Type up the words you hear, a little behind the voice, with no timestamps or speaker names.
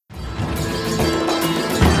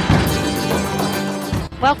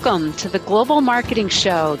Welcome to the Global Marketing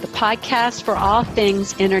Show, the podcast for all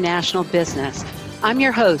things international business. I'm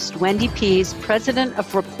your host, Wendy Pease, president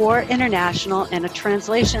of Rapport International and a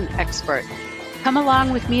translation expert. Come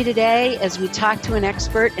along with me today as we talk to an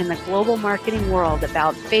expert in the global marketing world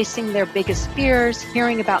about facing their biggest fears,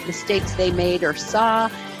 hearing about mistakes they made or saw,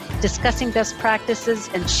 discussing best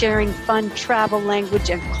practices, and sharing fun travel,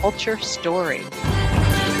 language, and culture stories.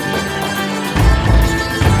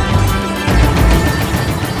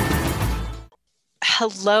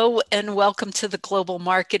 Hello and welcome to the Global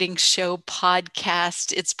Marketing Show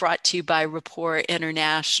podcast. It's brought to you by Rapport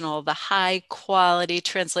International, the high quality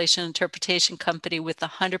translation interpretation company with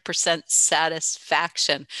 100%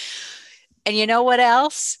 satisfaction. And you know what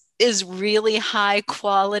else is really high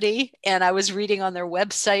quality? And I was reading on their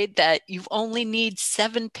website that you only need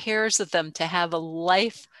 7 pairs of them to have a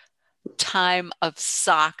lifetime of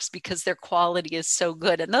socks because their quality is so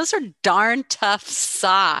good. And those are darn tough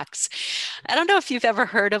socks. I don't know if you've ever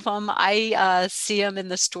heard of them. I see them in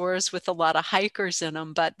the stores with a lot of hikers in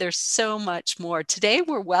them, but there's so much more. Today,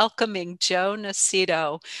 we're welcoming Joe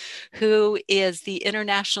Nocito, who is the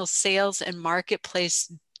International Sales and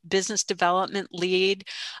Marketplace Business Development Lead.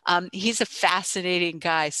 He's a fascinating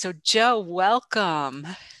guy. So Joe, welcome.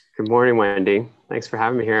 Good morning, Wendy. Thanks for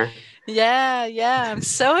having me here. Yeah. I'm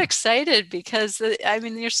so excited because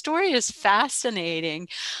your story is fascinating.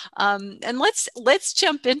 And let's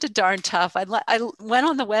jump into darn tough. I went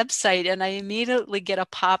on the website and I immediately get a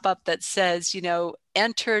pop-up that says,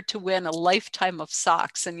 enter to win a lifetime of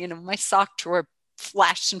socks. And, my sock drawer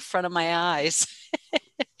flashed in front of my eyes.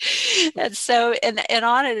 And so, and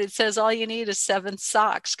on it says all you need is 7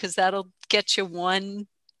 socks because that'll get you 1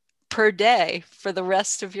 per day for the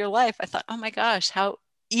rest of your life. I thought, oh my gosh, how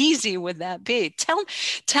easy would that be?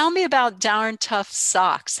 Tell me about Darn Tough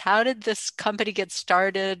Socks. How did this company get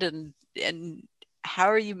started, and how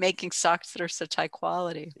are you making socks that are such high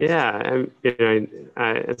quality? Yeah,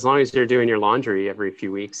 as long as you're doing your laundry every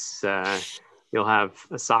few weeks, you'll have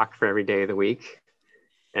a sock for every day of the week.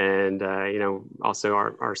 And also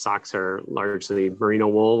our socks are largely merino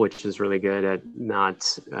wool, which is really good at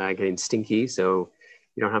not getting stinky. So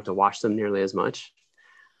you don't have to wash them nearly as much.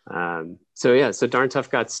 So Darn Tough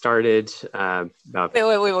got started about...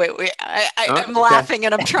 Wait. I'm laughing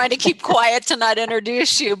and I'm trying to keep quiet to not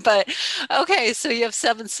introduce you. But okay, so you have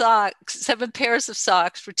 7 pairs of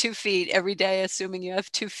socks for 2 feet every day, assuming you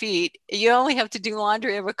have 2 feet. You only have to do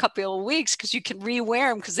laundry every couple of weeks because you can re-wear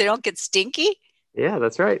them because they don't get stinky. Yeah,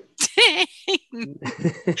 that's right.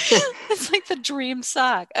 It's like the dream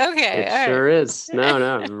sock. Okay. It sure is.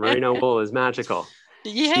 No, merino wool is magical.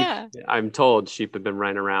 Yeah. I'm told sheep have been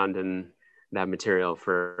running around in that material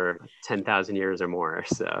for 10,000 years or more.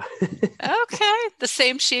 So. Okay. The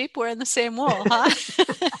same sheep wearing the same wool, huh?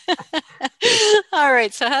 All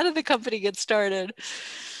right. So how did the company get started?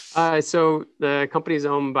 So the company is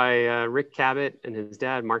owned by Rick Cabot and his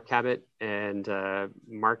dad, Mark Cabot. And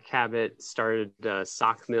Mark Cabot started a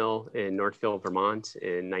sock mill in Northfield, Vermont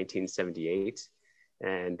in 1978.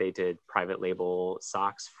 And they did private label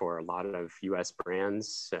socks for a lot of U.S.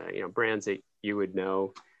 brands, brands that you would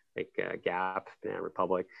know, like Gap, Banana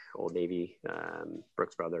Republic, Old Navy,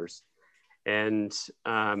 Brooks Brothers. And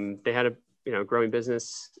they had a growing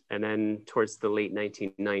business. And then towards the late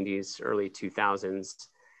 1990s, early 2000s,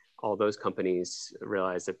 all those companies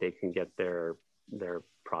realized that they can get their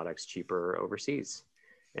products cheaper overseas.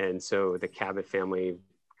 And so the Cabot family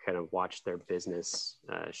kind of watched their business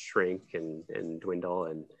shrink and dwindle.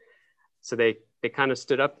 And so they kind of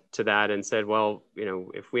stood up to that and said, well,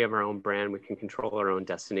 if we have our own brand, we can control our own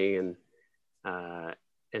destiny. And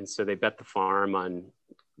so they bet the farm on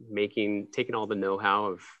taking all the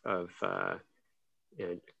know-how of a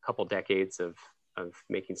couple decades of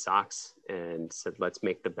making socks and said, let's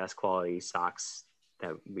make the best quality socks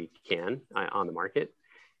that we can on the market,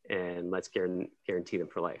 and let's guarantee them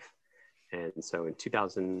for life. And so in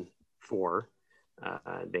 2004,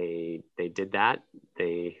 they did that.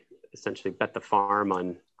 They essentially bet the farm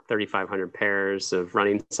on 3,500 pairs of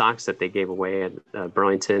running socks that they gave away at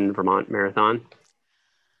Burlington, Vermont Marathon.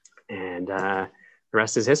 And the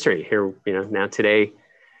rest is history. Here, now today,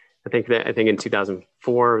 I think in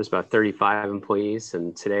 2004 it was about 35 employees,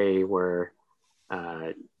 and today we're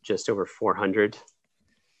just over 400.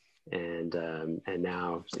 And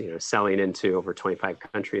now selling into over 25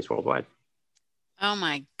 countries worldwide. Oh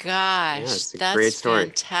my gosh, that's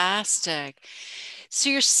fantastic.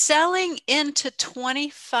 So you're selling into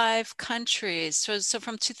 25 countries. So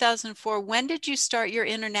from 2004, when did you start your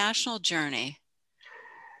international journey?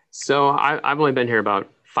 So I've only been here about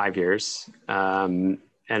 5 years.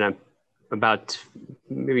 And I'm about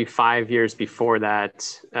maybe 5 years before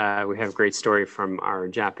that, we have a great story from our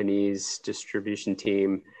Japanese distribution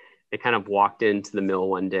team. They kind of walked into the mill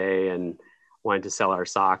one day and wanted to sell our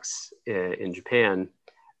socks in Japan.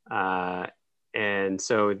 And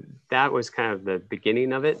so that was kind of the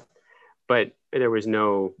beginning of it, but there was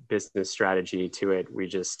no business strategy to it. We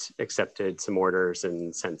just accepted some orders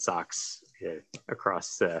and sent socks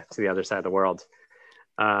across to the other side of the world.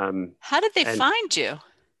 How did they find you?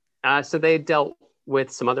 So they dealt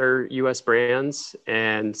with some other US brands,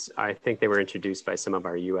 and I think they were introduced by some of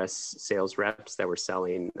our US sales reps that were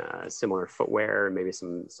selling similar footwear, maybe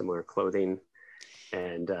some similar clothing,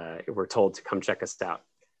 and were told to come check us out.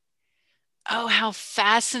 Oh, how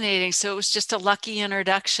fascinating. So it was just a lucky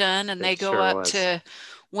introduction, and they go up to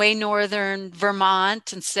way northern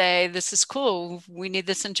Vermont and say, this is cool. We need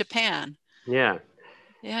this in Japan. Yeah.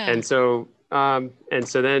 And so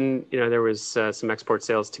then, there was some export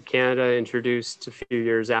sales to Canada introduced a few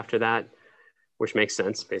years after that, which makes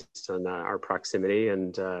sense based on our proximity.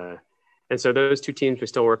 And so those two teams we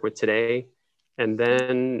still work with today. And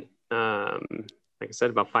then, like I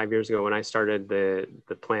said, about 5 years ago when I started,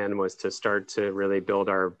 the plan was to start to really build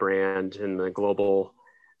our brand in the global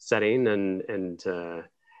setting. And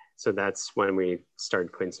so that's when we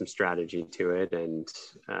started putting some strategy to it and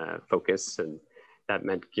focus. And that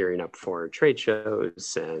meant gearing up for trade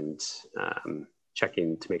shows and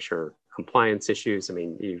checking to make sure compliance issues. I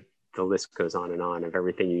mean, the list goes on and on of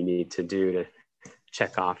everything you need to do to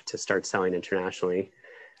check off to start selling internationally.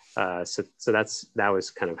 So that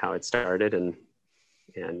was kind of how it started, and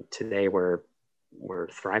today we're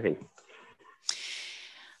thriving.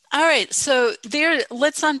 All right, so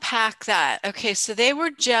let's unpack that. Okay, so they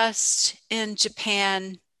were just in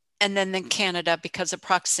Japan and then in Canada because of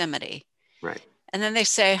proximity. Right. And then they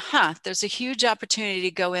say, there's a huge opportunity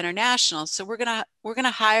to go international. So we're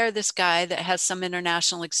gonna hire this guy that has some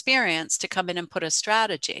international experience to come in and put a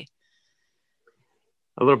strategy.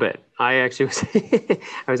 A little bit. I actually was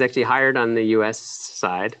I was actually hired on the US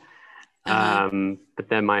side. But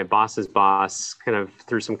then my boss's boss, kind of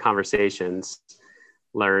through some conversations,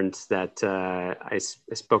 learned that I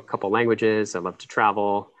spoke a couple languages. I love to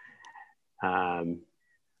travel.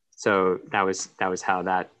 So that was how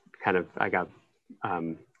that kind of, I got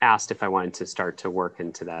asked if I wanted to start to work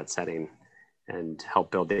into that setting and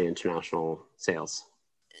help build the international sales.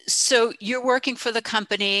 So you're working for the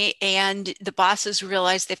company, and the bosses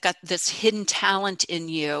realize they've got this hidden talent in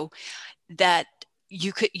you, that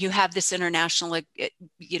you have this international,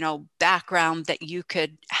 background that you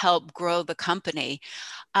could help grow the company.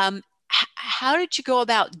 How did you go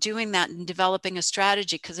about doing that and developing a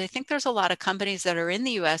strategy? Because I think there's a lot of companies that are in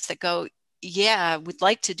the US that go, yeah, we'd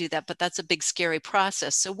like to do that, but that's a big, scary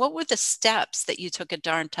process. So what were the steps that you took at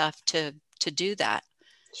Darn Tough to do that?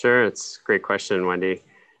 Sure. It's a great question, Wendy.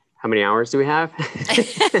 How many hours do we have?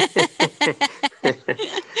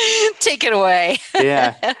 Take it away.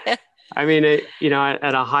 Yeah. I mean, at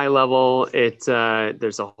a high level,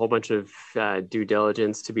 there's a whole bunch of due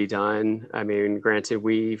diligence to be done. I mean, granted,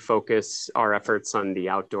 we focus our efforts on the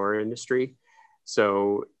outdoor industry.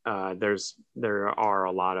 So there are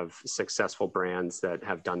a lot of successful brands that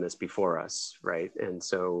have done this before us, right? And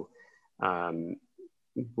so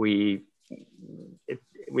we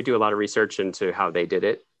do a lot of research into how they did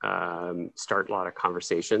it, start a lot of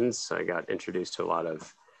conversations. I got introduced to a lot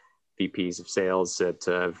of VPs of sales at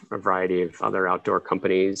a variety of other outdoor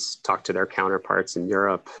companies, talk to their counterparts in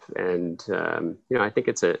Europe. And, I think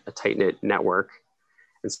it's a tight-knit network.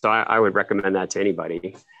 And so I would recommend that to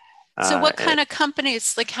anybody. So what kind of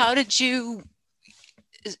companies, like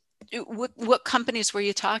what companies were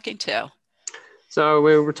you talking to? So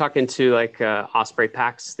we were talking to like Osprey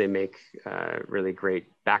Packs. They make really great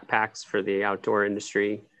backpacks for the outdoor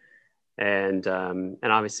industry. And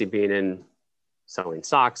obviously being in selling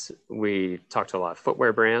socks, we talked to a lot of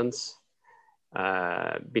footwear brands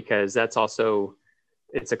because that's also,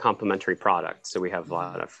 it's a complementary product. So we have a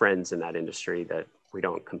lot of friends in that industry that we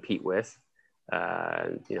don't compete with.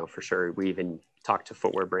 For sure. We even talk to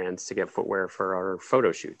footwear brands to get footwear for our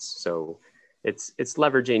photo shoots. So it's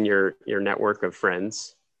leveraging your network of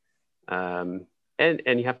friends. And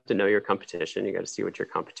you have to know your competition. You got to see what your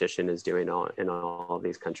competition is doing in all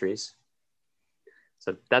these countries.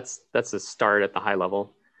 So that's a start at the high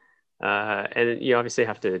level. And you obviously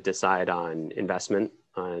have to decide on investment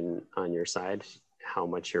on your side, how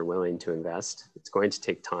much you're willing to invest. It's going to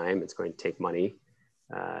take time. It's going to take money.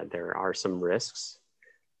 There are some risks.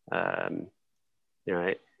 I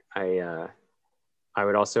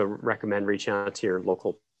would also recommend reaching out to your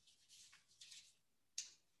local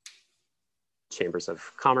chambers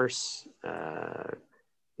of commerce,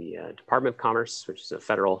 the Department of Commerce, which is a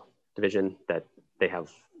federal division that they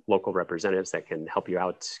have local representatives that can help you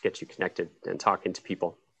out, get you connected and talking to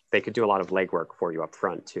people. They could do a lot of legwork for you up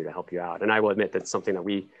front too to help you out. And I will admit that's something that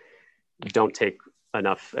we don't take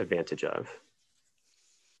enough advantage of.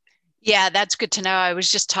 Yeah, that's good to know. I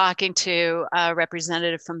was just talking to a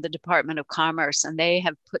representative from the Department of Commerce, and they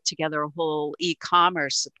have put together a whole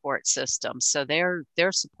e-commerce support system. So their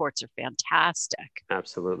supports are fantastic.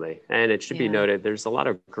 Absolutely. And it should be noted, there's a lot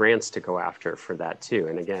of grants to go after for that too.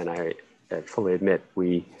 And again, I fully admit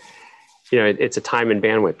it's a time and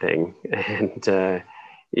bandwidth thing. And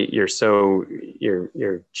you're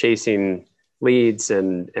chasing leads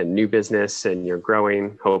and new business, and you're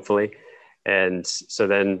growing, hopefully. And so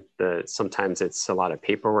then sometimes it's a lot of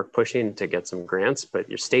paperwork pushing to get some grants, but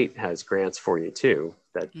your state has grants for you too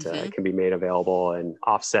that can be made available and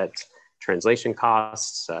offset translation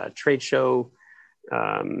costs, trade show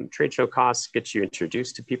costs, get you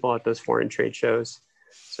introduced to people at those foreign trade shows.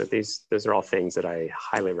 So those are all things that I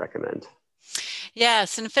highly recommend.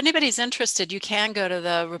 Yes, and if anybody's interested, you can go to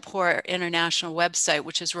the Rapport International website,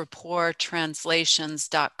 which is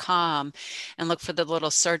rapporttranslations.com, and look for the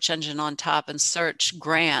little search engine on top and search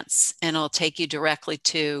grants, and it'll take you directly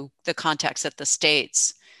to the contacts at the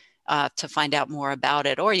states to find out more about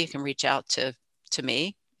it. Or you can reach out to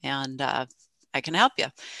me, and I can help you.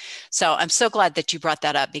 So I'm so glad that you brought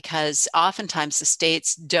that up, because oftentimes the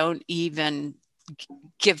states don't even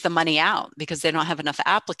give the money out because they don't have enough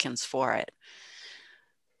applicants for it.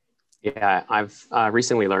 Yeah, I've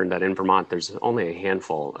recently learned that in Vermont, there's only a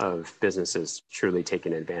handful of businesses truly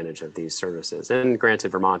taking advantage of these services. And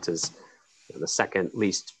granted, Vermont is the second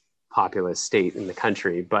least populous state in the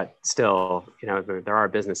country, but still, there are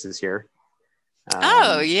businesses here.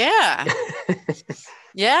 Oh, yeah.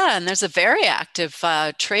 Yeah, and there's a very active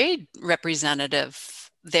trade representative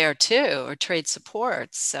there too, or trade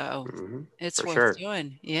support. So it's worth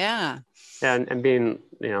doing. Yeah. Yeah, and being,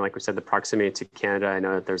 like we said, the proximity to Canada, I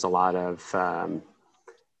know that there's a lot of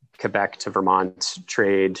Quebec to Vermont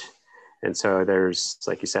trade. And so there's,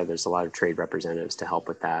 like you said, there's a lot of trade representatives to help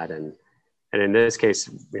with that. And in this case,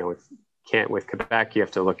 with Quebec, you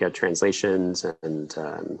have to look at translations and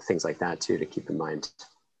things like that too, to keep in mind.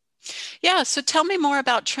 Yeah, so tell me more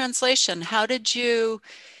about translation. How did you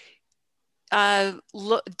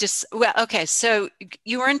okay, so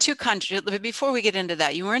you were in two countries. Before we get into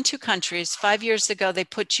that, you were in two countries. 5 years ago, they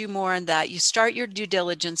put you more in that. You start your due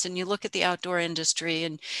diligence and you look at the outdoor industry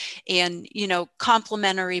and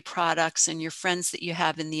complementary products and your friends that you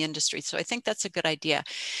have in the industry. So I think that's a good idea.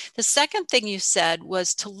 The second thing you said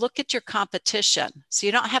was to look at your competition. So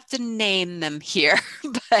you don't have to name them here,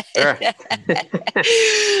 but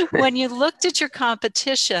when you looked at your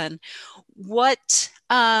competition, what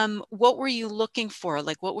were you looking for?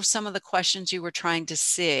 Like, what were some of the questions you were trying to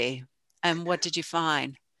see, and what did you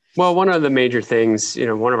find? Well, one of the major things,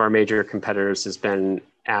 one of our major competitors has been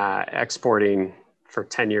exporting for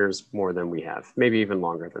 10 years more than we have, maybe even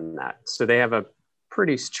longer than that. So they have a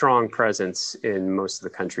pretty strong presence in most of the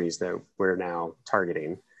countries that we're now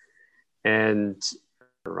targeting, and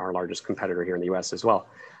our largest competitor here in the US as well.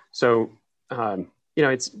 So,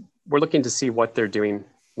 we're looking to see what they're doing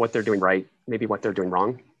right, maybe what they're doing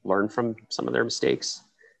wrong, learn from some of their mistakes.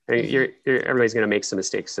 I mean, everybody's going to make some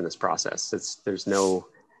mistakes in this process. There's no,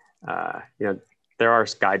 there are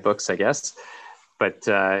guidebooks, I guess, but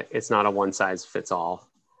it's not a one size fits all.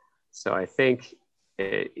 So I think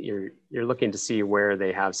you're looking to see where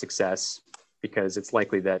they have success, because it's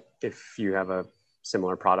likely that if you have a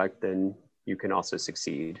similar product, then you can also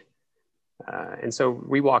succeed. And so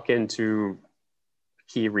we walk into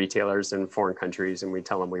key retailers in foreign countries and we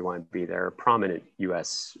tell them we want to be their prominent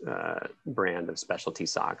US brand of specialty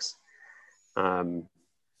socks. And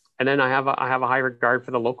then I have a high regard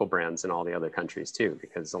for the local brands in all the other countries too,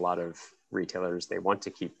 because a lot of retailers, they want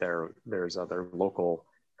to keep there's other local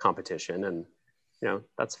competition, and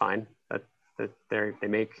that's fine. That they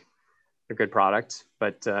make a good product,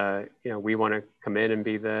 but we want to come in and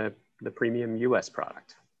be the premium US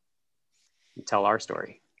product and tell our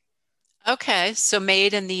story. Okay, so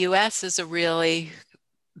made in the US is a really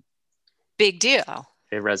big deal.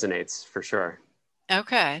 It resonates for sure.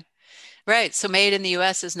 Okay. Right. So made in the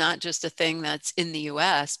US is not just a thing that's in the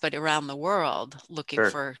US, but around the world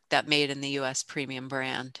looking for that made in the US premium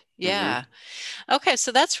brand. Yeah. Okay.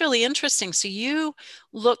 So that's really interesting. So you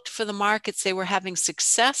looked for the markets they were having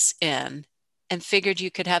success in and figured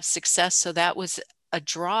you could have success. So that was a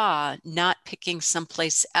draw, not picking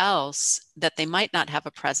someplace else that they might not have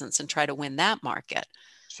a presence and try to win that market.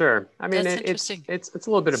 Sure. I mean, it's a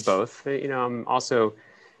little bit of both. I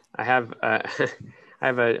have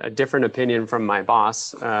have a different opinion from my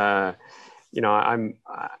boss. I'm,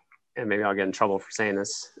 and maybe I'll get in trouble for saying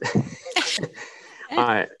this.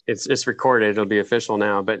 It's just recorded. It'll be official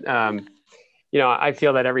now. But, I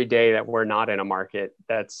feel that every day that we're not in a market,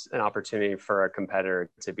 that's an opportunity for a competitor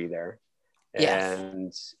to be there. Yes.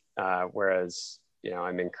 And whereas,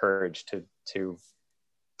 I'm encouraged to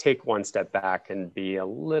take one step back and be a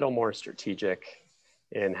little more strategic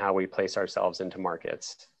in how we place ourselves into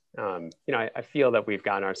markets. I feel that we've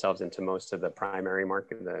gotten ourselves into most of the primary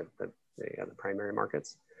market, the primary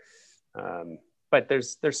markets. But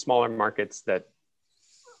there's smaller markets that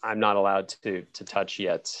I'm not allowed to touch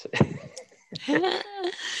yet.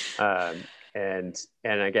 And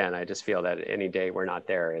again, I just feel that any day we're not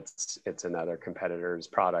there, it's another competitor's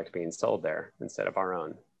product being sold there instead of our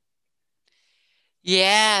own.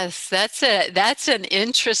 Yes, that's an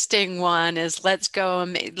interesting one is let's go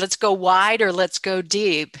wide or let's go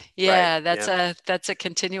deep. Right. Yeah, Yeah. that's a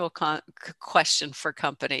continual question for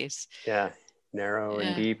companies. Yeah. Narrow and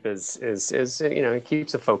Yeah. deep is it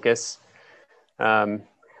keeps a focus. But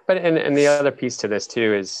the other piece to this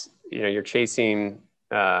too is, you're chasing,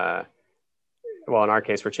 well, in our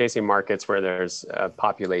case, we're chasing markets where there's a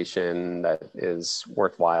population that is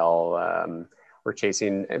worthwhile. We're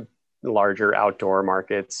chasing larger outdoor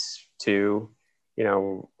markets too.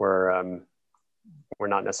 We're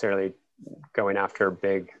not necessarily going after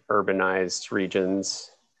big urbanized regions.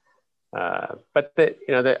 But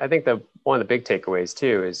I think one of the big takeaways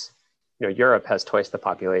too is, Europe has twice the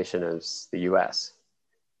population as the U.S.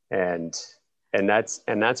 and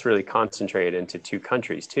that's really concentrated into two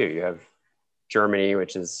countries too. You have Germany,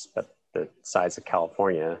 which is the size of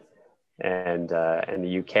California, and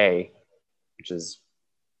the UK, which is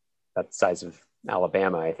about the size of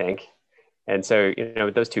Alabama, I think. And so,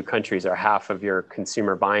 those two countries are half of your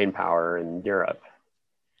consumer buying power in Europe.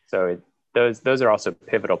 So those are also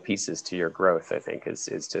pivotal pieces to your growth, I think,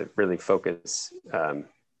 is to really focus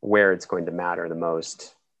where it's going to matter the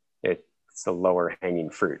most. It's the lower hanging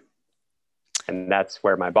fruit. And that's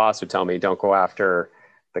where my boss would tell me, don't go after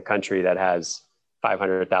the country that has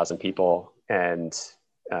 500,000 people and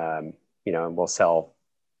we'll sell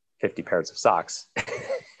 50 pairs of socks.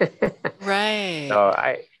 Right.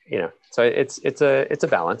 So it's a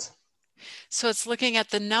balance. So it's looking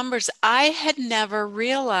at the numbers. I had never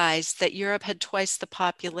realized that Europe had twice the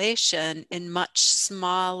population in much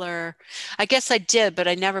smaller. I guess I did, but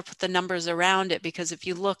I never put the numbers around it because if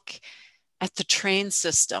you look at the train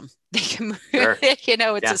system, they can move, Sure.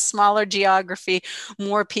 it's a smaller geography,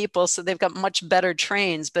 more people, so they've got much better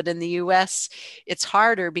trains. But in the US, it's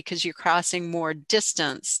harder because you're crossing more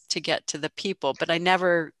distance to get to the people. But I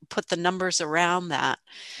never put the numbers around that.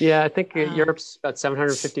 Yeah, I think Europe's about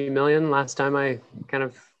 750 million last time I kind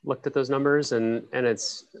of looked at those numbers, and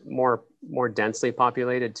it's more densely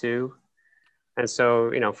populated too. And so,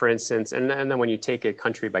 for instance, and then when you take it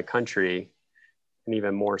country by country, and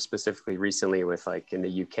even more specifically recently with like in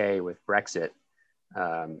the UK with Brexit,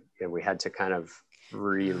 we had to kind of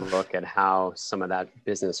relook at how some of that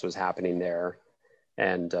business was happening there,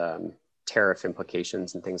 and tariff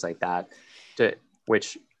implications and things like that,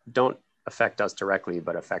 which don't affect us directly,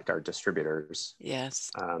 but affect our distributors.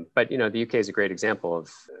 Yes. But the UK is a great example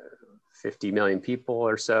of 50 million people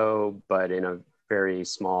or so, but in a very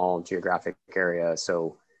small geographic area.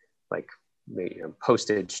 So, like,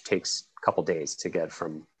 postage takes a couple days to get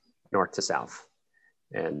from north to south,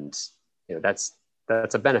 and that's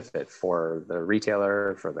a benefit for the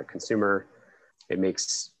retailer, for the consumer. It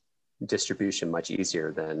makes distribution much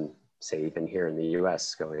easier than, say, even here in the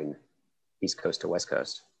US going East Coast to West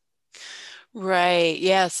Coast. Right.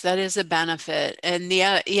 Yes, that is a benefit. And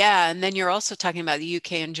and then you're also talking about the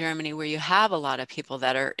UK and Germany where you have a lot of people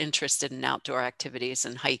that are interested in outdoor activities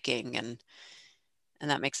and hiking and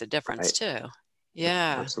that makes a difference Right. too.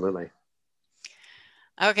 Yeah. Absolutely.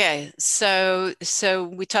 Okay. So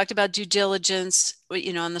we talked about due diligence,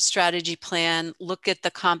 on the strategy plan, look at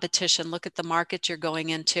the competition, look at the market you're going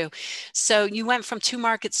into. So you went from 2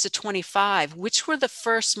 markets to 25. Which were the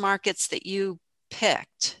first markets that you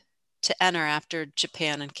picked to enter after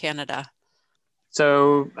Japan and Canada?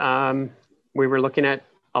 So we were looking at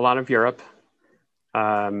a lot of Europe,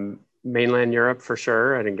 mainland Europe for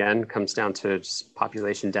sure. And again, comes down to just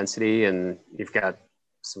population density. And you've got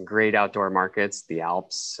some great outdoor markets, the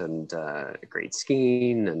Alps, and great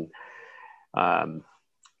skiing, and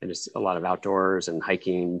just a lot of outdoors and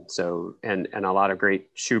hiking. So, and a lot of great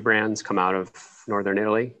shoe brands come out of Northern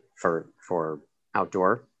Italy for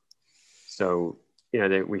outdoor. So,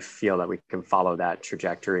 that we feel that we can follow that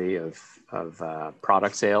trajectory of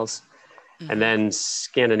product sales. Mm-hmm. And then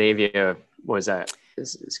Scandinavia was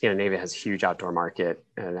Scandinavia has a huge outdoor market,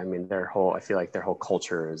 and I mean I feel like their whole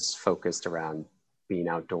culture is focused around being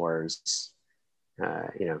outdoors. I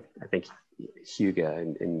think hygge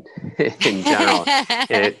in general,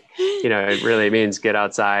 it really means get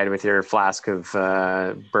outside with your flask of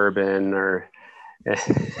bourbon or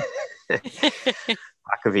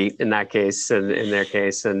aquavit in that case, and in their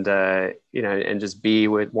case, and and just be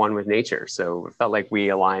with nature. So it felt like we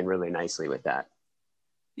align really nicely with that.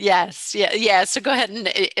 Yes, yeah. So go ahead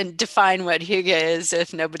and define what hygge is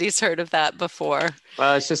if nobody's heard of that before.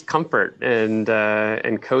 Well, it's just comfort and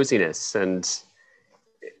coziness, and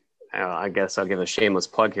I guess I'll give a shameless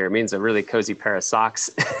plug here. It means a really cozy pair of socks,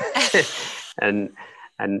 and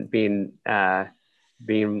being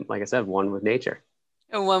like I said, one with nature.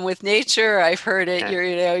 One with nature. I've heard it.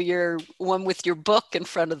 Yeah. You're one with your book in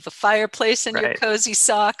front of the fireplace and your Right. cozy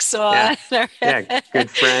socks on. Yeah. Good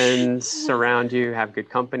friends around you, have good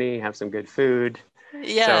company, have some good food. So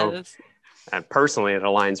Yes. personally, it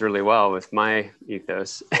aligns really well with my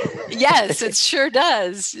ethos. Yes, it sure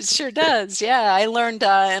does. It sure does. Yeah, I learned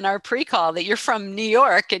in our pre-call that you're from New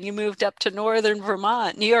York and you moved up to northern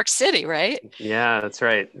Vermont, New York City, right? Yeah, that's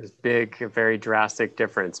right. It's big, a very drastic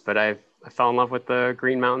difference. But I fell in love with the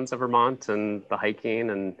Green Mountains of Vermont and the hiking,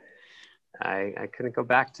 and I couldn't go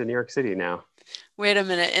back to New York City now. Wait a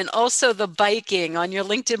minute. And also the biking on your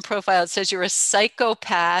LinkedIn profile, it says you're a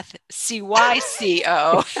psychopath,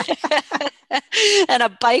 CYCO, and a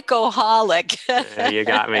bikeaholic. You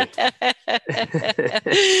got me.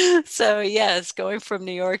 So yes, going from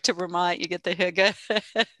New York to Vermont, you get the hygge.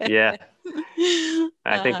 Yeah.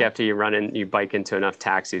 I think after you bike into enough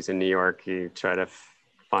taxis in New York, you try to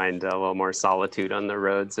find a little more solitude on the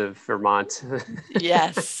roads of Vermont.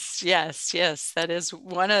 Yes, yes, yes. That is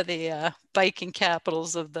one of the biking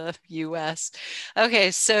capitals of the US. Okay,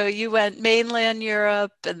 so you went mainland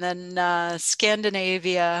Europe and then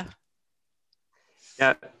Scandinavia.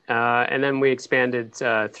 Yeah. And then we expanded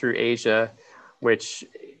through Asia, which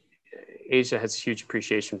Asia has huge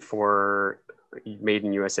appreciation for made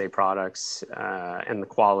in USA products and the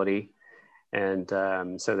quality. And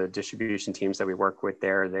so the distribution teams that we work with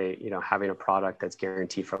there, they, having a product that's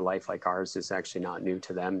guaranteed for life like ours is actually not new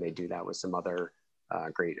to them. They do that with some other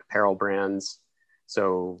great apparel brands.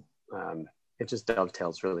 So it just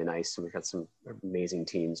dovetails really nice. And we've got some amazing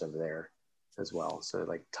teams over there as well. So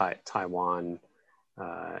like Taiwan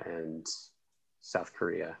and South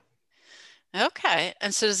Korea. Okay.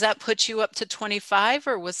 And so does that put you up to 25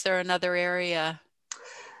 or was there another area?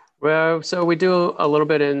 Well, so we do a little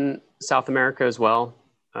bit in South America as well.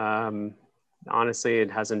 Honestly,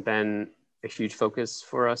 it hasn't been a huge focus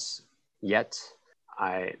for us yet.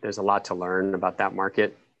 There's a lot to learn about that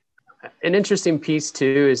market. An interesting piece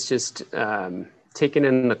too is just taking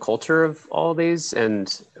in the culture of all these.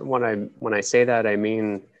 And when I say that, I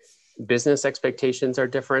mean business expectations are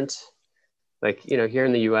different. Like, here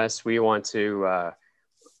in the US, we want to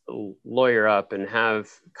lawyer up and have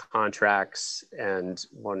contracts. And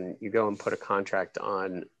when you go and put a contract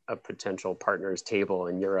on a potential partner's table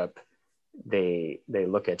in Europe, they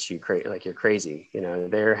look at you like you're crazy.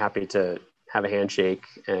 They're happy to have a handshake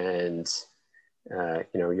and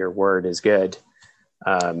your word is good.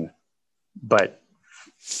 But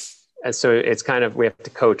so it's kind of, we have to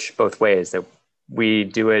coach both ways, that we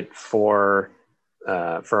do it for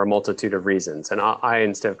a multitude of reasons. And I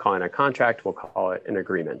instead of calling it a contract, we'll call it an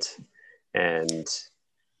agreement. And,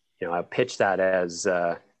 I pitch that as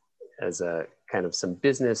a kind of some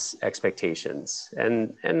business expectations.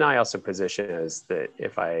 And I also position as that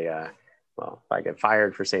if I get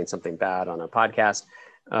fired for saying something bad on a podcast,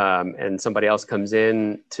 and somebody else comes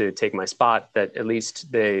in to take my spot, that at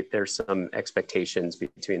least there's some expectations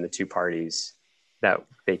between the two parties that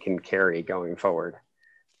they can carry going forward.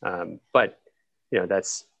 But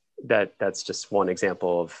that's just one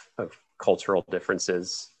example of cultural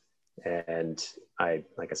differences. And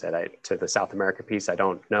like I said, to the South America piece, I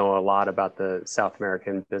don't know a lot about the South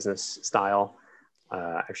American business style.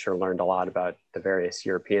 I've sure learned a lot about the various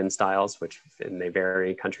European styles, and they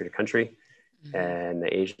vary country to country, and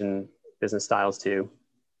the Asian business styles too.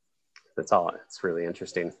 That's all. It's really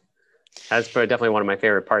interesting. That's definitely one of my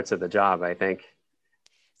favorite parts of the job, I think.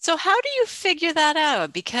 So how do you figure that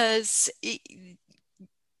out? Because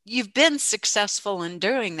you've been successful in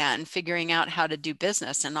doing that and figuring out how to do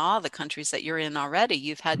business in all the countries that you're in already.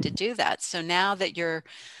 You've had to do that. So now that you're,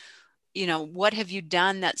 what have you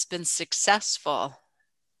done that's been successful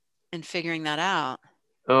in figuring that out?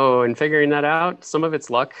 Oh, and figuring that out, some of it's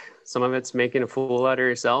luck. Some of it's making a fool out of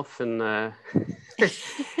yourself and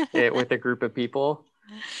with a group of people.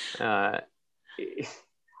 I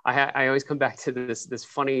always come back to this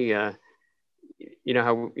funny you know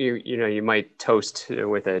how you might toast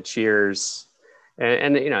with a cheers,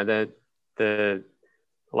 and the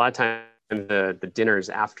a lot of times the dinners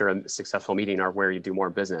after a successful meeting are where you do more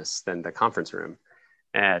business than the conference room.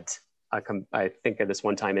 And I think at this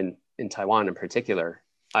one time in Taiwan in particular,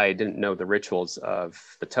 I didn't know the rituals of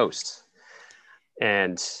the toast.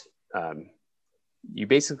 And you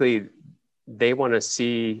basically, they want to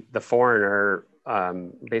see the foreigner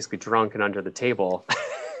basically drunk and under the table.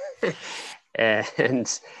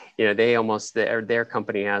 And, their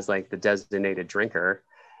company has like the designated drinker.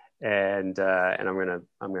 And I'm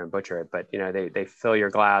gonna butcher it, but they fill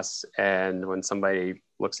your glass, and when somebody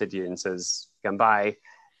looks at you and says "ganbai,"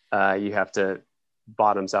 you have to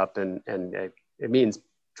bottoms up, and it means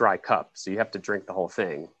dry cup, so you have to drink the whole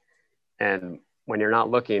thing. And when you're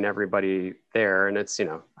not looking, everybody there, and it's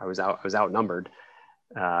I was outnumbered,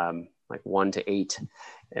 like 1-8,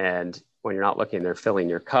 and when you're not looking, they're filling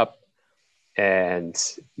your cup, and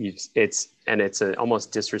it's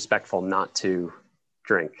almost disrespectful not to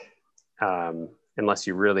drink. Unless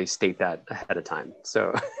you really state that ahead of time.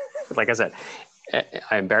 So like I said,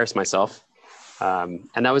 I embarrassed myself. And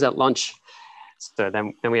that was at lunch. So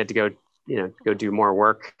then we had to go do more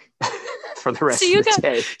work for the rest of the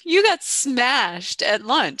day. You got smashed at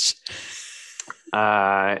lunch.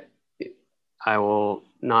 I will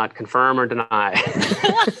not confirm or deny.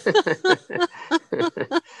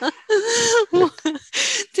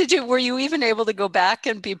 Were you even able to go back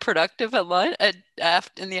and be productive at lunch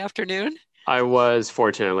in the afternoon? I was,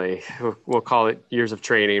 fortunately. We'll call it years of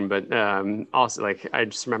training, but also like I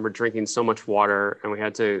just remember drinking so much water,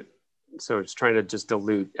 and so it's trying to just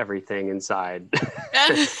dilute everything inside.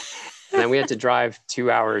 And then we had to drive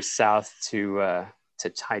 2 hours south to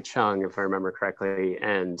Taichung, if I remember correctly,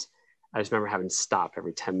 and I just remember having to stop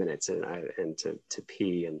every 10 minutes and to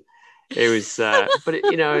pee, and it was but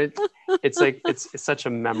it's such a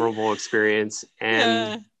memorable experience,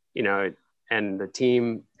 and and the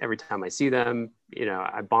team, every time I see them,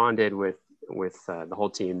 I bonded with the whole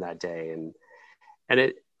team that day, and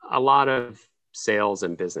a lot of sales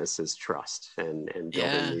and business is trust and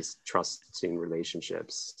building these trusting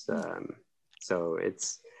relationships. So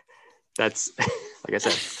that's like I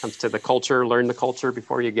said, comes to the culture. Learn the culture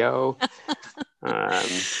before you go.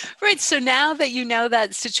 Right. So now that you know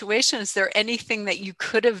that situation, is there anything that you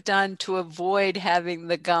could have done to avoid having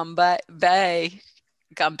the ganbai,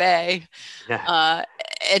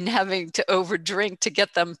 and having to overdrink to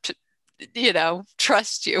get them to,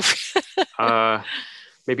 trust you?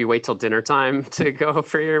 Maybe wait till dinner time to go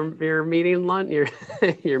for your meeting lunch,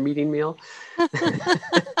 your meeting meal.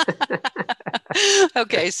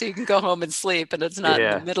 Okay, so you can go home and sleep, and it's not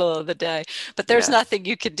in the middle of the day. But there's nothing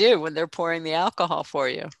you could do when they're pouring the alcohol for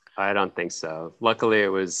you. I don't think so. Luckily, it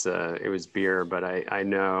was beer, but I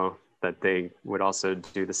know that they would also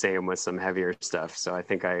do the same with some heavier stuff. So I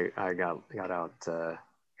think I got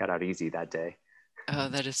out easy that day. Oh,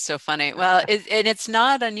 that is so funny. Well, and it's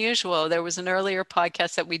not unusual. There was an earlier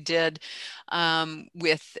podcast that we did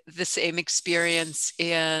with the same experience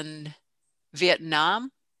in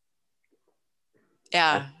Vietnam.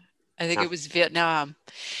 Yeah, I think it was Vietnam.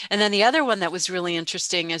 And then the other one that was really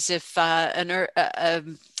interesting is if an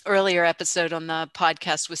earlier episode on the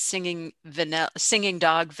podcast was Singing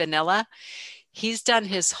Dog Vanilla. He's done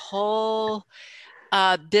his whole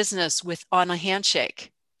business on a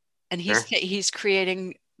handshake, and he's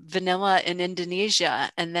creating vanilla in Indonesia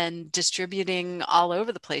and then distributing all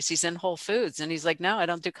over the place. He's in Whole Foods, and he's like, no, I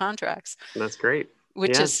don't do contracts. That's great.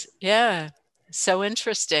 Which is so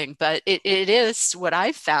interesting. But it is, what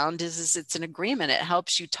I've found is it's an agreement. It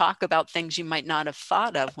helps you talk about things you might not have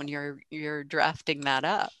thought of when you're drafting that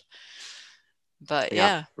up. But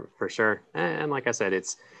for sure. And like I said,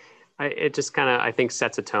 it just kind of, I think,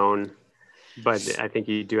 sets a tone. But I think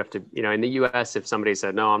you do have to, in the US, if somebody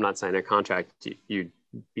said, no, I'm not signing a contract, you'd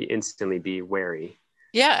instantly be wary.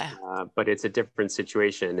 Yeah. But it's a different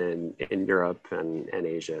situation in Europe and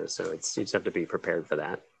Asia. So you just have to be prepared for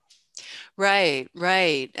that. Right.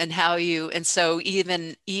 And so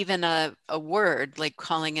even a word like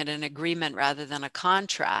calling it an agreement rather than a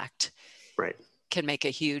contract, right, can make a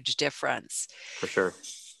huge difference. For sure.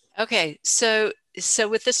 Okay. So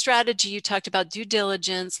with the strategy, you talked about due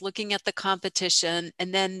diligence, looking at the competition,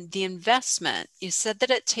 and then the investment. You said that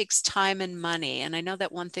it takes time and money. And I know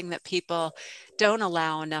that one thing that people don't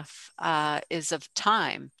allow enough is of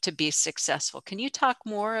time to be successful. Can you talk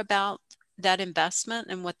more about that investment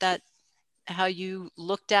and how you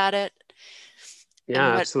looked at it?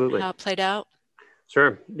 Yeah, absolutely. How it played out?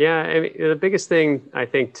 Sure. Yeah. I mean, the biggest thing I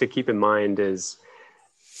think to keep in mind is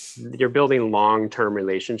you're building long-term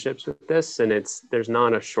relationships with this, and there's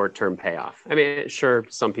not a short-term payoff. I mean, sure,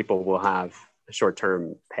 some people will have a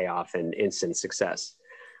short-term payoff and instant success,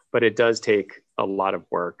 but it does take a lot of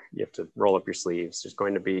work. You have to roll up your sleeves. There's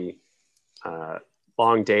going to be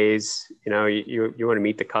long days. You want to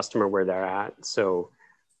meet the customer where they're at. So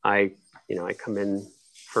I come in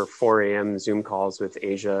for 4 a.m. Zoom calls with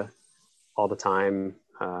Asia all the time,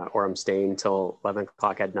 or I'm staying till 11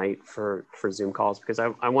 o'clock at night for Zoom calls, because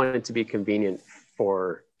I want it to be convenient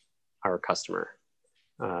for our customer.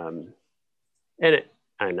 And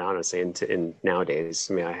honestly, in nowadays,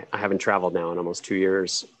 I mean, I haven't traveled now in almost 2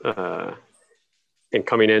 years, and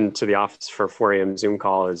coming into the office for 4 a.m. Zoom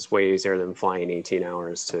call is way easier than flying 18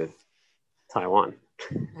 hours to Taiwan.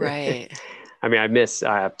 Right. I mean,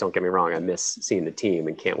 don't get me wrong, I miss seeing the team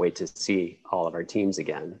and can't wait to see all of our teams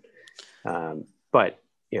again. But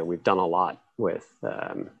we've done a lot with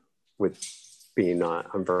being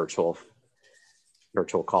on virtual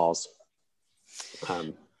calls.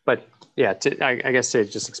 But yeah, I guess to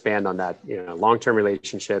just expand on that, long-term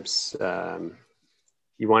relationships,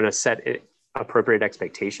 you want to set appropriate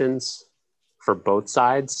expectations for both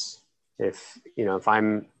sides. If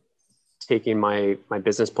I'm taking my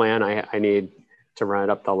business plan, I need to run it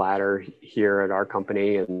up the ladder here at our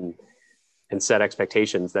company and set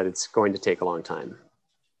expectations that it's going to take a long time,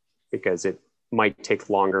 because it might take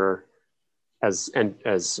longer as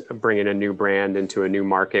bringing a new brand into a new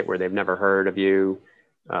market where they've never heard of you.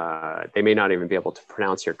 They may not even be able to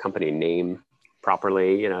pronounce your company name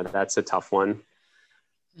properly. That's a tough one.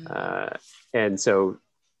 And so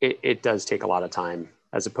it does take a lot of time,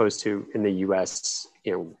 as opposed to in the US,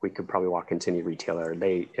 we could probably walk into any retailer.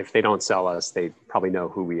 If they don't sell us, they probably know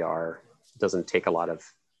who we are. It doesn't take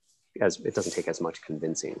as much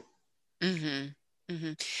convincing. Mm-hmm.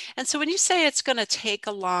 Mm-hmm. And so when you say it's going to take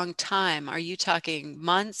a long time, are you talking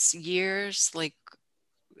months, years? Like,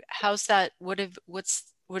 how's that? What have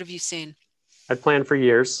you seen? I'd planned for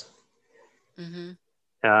years. Mm-hmm.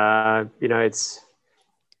 It's,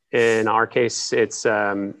 in our case, it's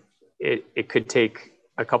it could take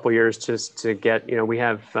a couple years just to get. We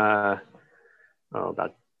have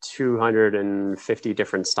about 250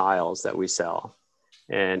 different styles that we sell,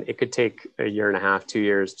 and it could take a year and a half, 2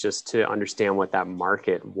 years, just to understand what that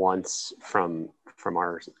market wants from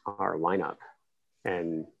our lineup.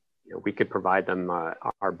 And we could provide them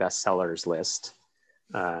our best sellers list,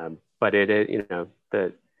 but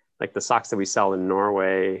the socks that we sell in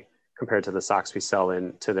Norway compared to the socks we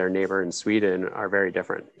sell to their neighbor in Sweden are very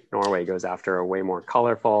different. Norway goes after a way more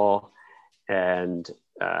colorful, and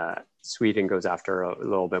Sweden goes after a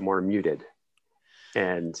little bit more muted.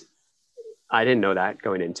 And I didn't know that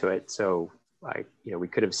going into it. So we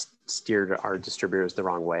could have steered our distributors the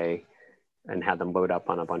wrong way and had them load up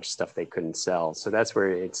on a bunch of stuff they couldn't sell. So that's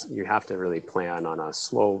where you have to really plan on a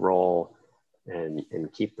slow roll and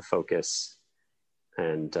keep the focus,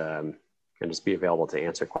 and just be available to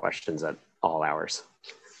answer questions at all hours.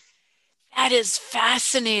 That is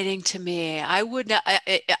fascinating to me. I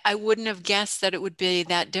wouldn't have guessed that it would be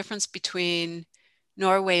that difference between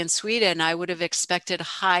Norway and Sweden. I would have expected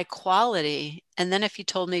high quality. And then if you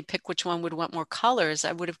told me pick which one would want more colors,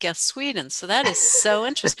 I would have guessed Sweden. So that is so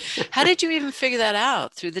interesting. How did you even figure that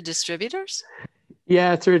out? Through the distributors?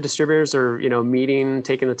 Yeah, through distributors, or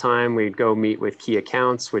taking the time. We'd go meet with key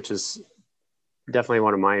accounts, which is definitely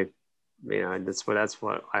one of my, that's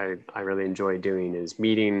what I really enjoy doing, is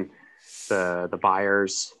meeting the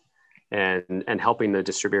buyers and helping the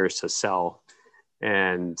distributors to sell.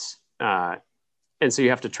 And so you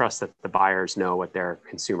have to trust that the buyers know what their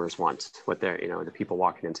consumers want, what the people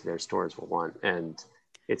walking into their stores will want. And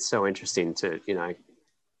it's so interesting to,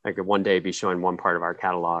 I could one day be showing one part of our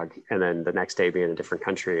catalog, and then the next day be in a different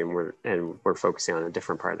country, and we're focusing on a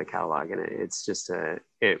different part of the catalog. And it's just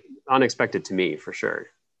unexpected to me, for sure.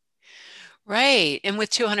 Right. And with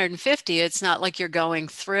 250, it's not like you're going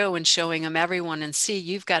through and showing them everyone and see.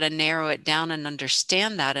 You've got to narrow it down and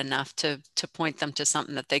understand that enough to point them to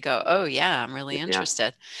something that they go, oh yeah, I'm really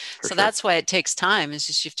interested. So sure. That's why it takes time, is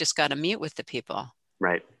just you've just got to meet with the people.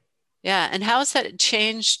 Right. Yeah. And how has that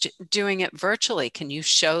changed doing it virtually? Can you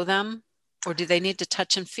show them, or do they need to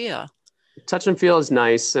touch and feel? Touch and feel is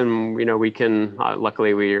nice. And, we can,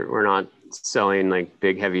 luckily we're not selling like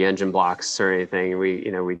big heavy engine blocks or anything.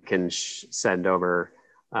 We can send over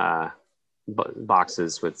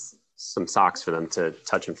boxes with some socks for them to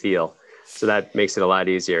touch and feel. So that makes it a lot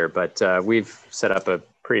easier. But we've set up a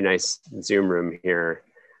pretty nice Zoom room here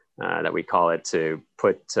that we call it, to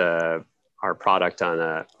put our product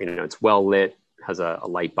on it's well lit, has a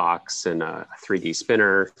light box and a 3D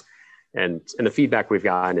spinner. And the feedback we've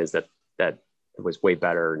gotten is that the was way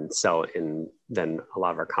better and sell in than a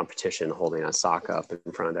lot of our competition, holding a sock up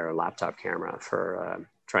in front of their laptop camera for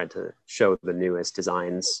trying to show the newest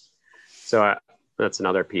designs. So that's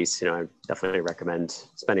another piece. I definitely recommend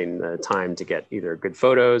spending the time to get either good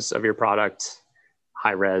photos of your product,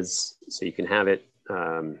 high res, so you can have it,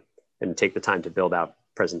 and take the time to build out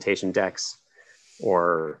presentation decks,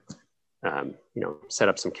 or set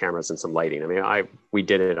up some cameras and some lighting. I mean, we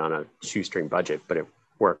did it on a shoestring budget, but it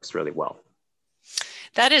works really well.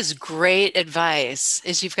 That is great advice,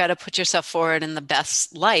 is you've got to put yourself forward in the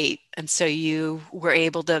best light. And so you were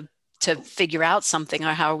able to figure out something,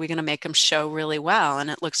 or how are we going to make them show really well? And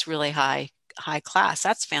it looks really high class.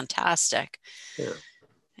 That's fantastic.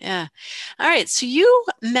 Yeah. All right. So you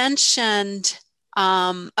mentioned,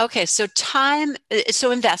 okay, so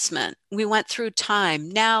investment, we went through time.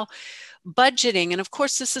 Now, budgeting, and of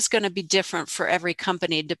course this is going to be different for every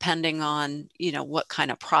company depending on what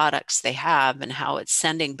kind of products they have and how it's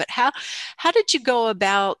sending. But how did you go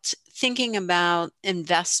about thinking about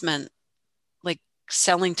investment, like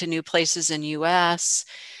selling to new places in US,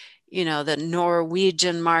 the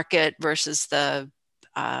Norwegian market versus the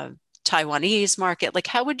Taiwanese market? Like,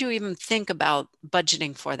 how would you even think about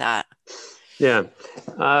budgeting for that? Yeah.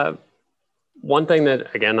 One thing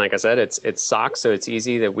that, again, like I said, it's socks, so it's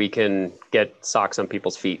easy that we can get socks on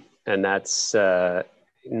people's feet, and that's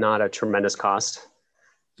not a tremendous cost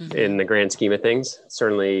in the grand scheme of things. It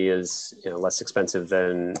certainly is less expensive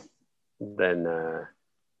than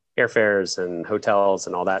airfares and hotels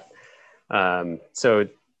and all that. So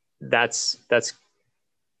that's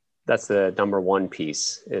the number one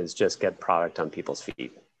piece, is just get product on people's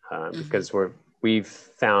feet, because we've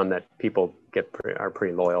found that people are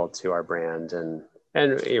pretty loyal to our brand, and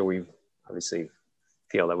we obviously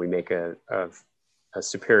feel that we make a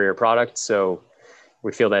superior product, so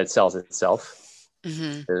we feel that it sells itself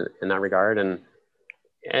in that regard, and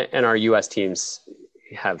our US teams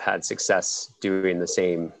have had success doing the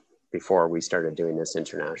same before we started doing this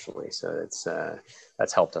internationally, so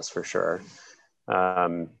that's helped us for sure.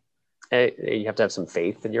 You have to have some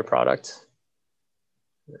faith in your product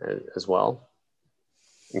as well,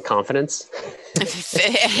 and confidence.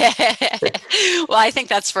 Well, I think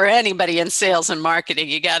that's for anybody in sales and marketing.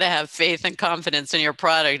 You got to have faith and confidence in your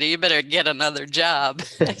product, or you better get another job.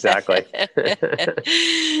 Exactly.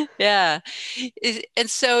 Yeah. And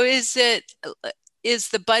so is the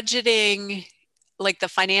budgeting, like the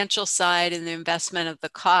financial side and the investment of the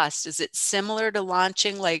cost, is it similar to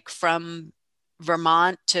launching like from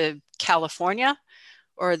Vermont to California,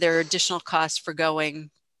 or are there additional costs for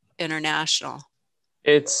going international?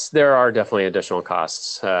 There are definitely additional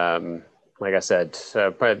costs. Like I said,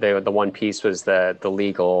 the one piece was the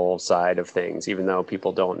legal side of things. Even though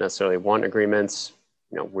people don't necessarily want agreements,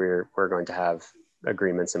 we're going to have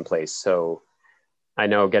agreements in place. So I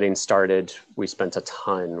know getting started, we spent a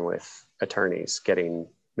ton with attorneys,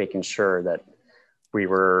 making sure that we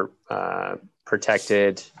were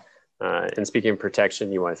protected. And speaking of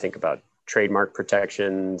protection, you want to think about trademark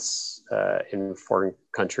protections in foreign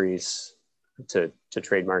countries to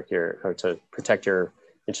trademark or to protect your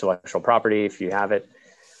intellectual property if you have it.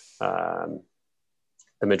 The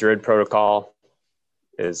Madrid Protocol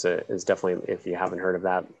is definitely, if you haven't heard of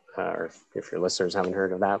that, or if your listeners haven't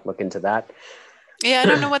heard of that, look into that. Yeah, I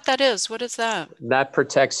don't know what that is. What is that? That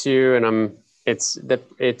protects you, and it's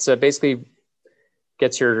basically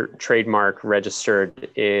gets your trademark registered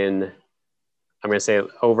in, I'm going to say,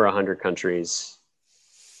 over 100 countries.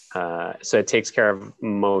 So it takes care of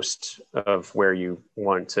most of where you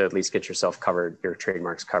want to at least get yourself covered, your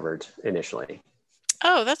trademarks covered initially.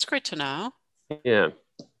 Oh, that's great to know. Yeah.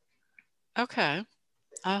 Okay.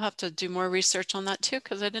 I'll have to do more research on that too,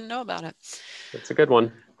 because I didn't know about it. It's a good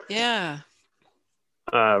one. Yeah.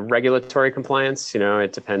 Regulatory compliance,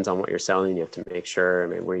 it depends on what you're selling. You have to make sure. I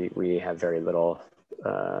mean, we have very little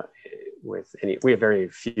we have very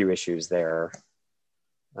few issues there.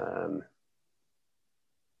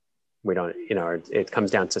 We don't, it comes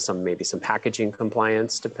down to maybe some packaging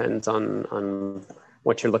compliance, depends on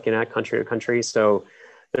what you're looking at country to country. So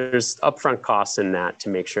there's upfront costs in that to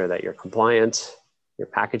make sure that you're compliant, your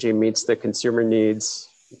packaging meets the consumer needs,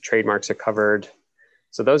 trademarks are covered.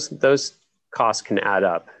 So those costs can add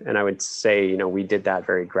up. And I would say, we did that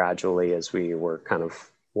very gradually as we were kind of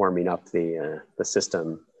warming up the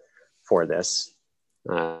system for this.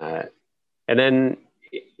 And then,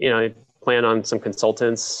 I plan on some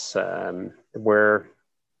consultants where,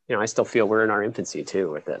 I still feel we're in our infancy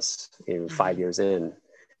too with this, 5 years in.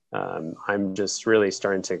 I'm just really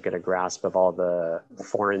starting to get a grasp of all the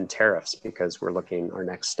foreign tariffs, because our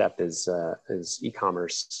next step is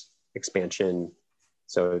e-commerce expansion.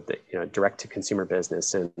 So direct to consumer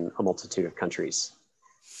business in a multitude of countries.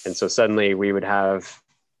 And so suddenly we would have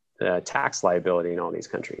tax liability in all these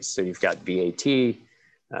countries. So you've got VAT,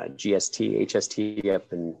 GST, HST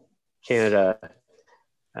up in Canada,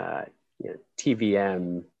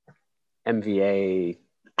 TVM, MVA,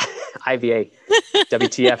 IVA,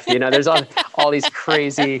 WTF. There's all these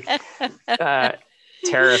crazy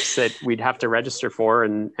tariffs that we'd have to register for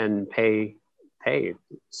and pay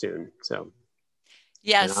soon. So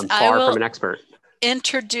yes, I'm far from an expert.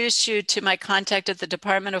 Introduce you to my contact at the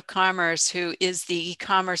Department of Commerce, who is the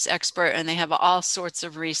e-commerce expert, and they have all sorts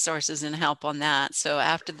of resources and help on that. So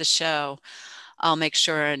after the show, I'll make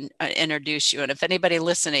sure and introduce you. And if anybody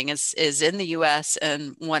listening is in the US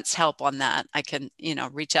and wants help on that, I can,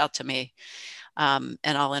 reach out to me, and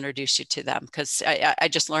I'll introduce you to them, because I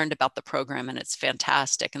just learned about the program and it's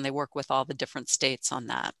fantastic. And they work with all the different states on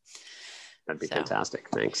that. That'd be fantastic.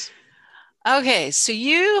 Thanks. Okay, so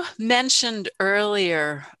you mentioned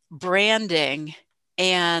earlier branding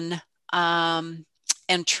and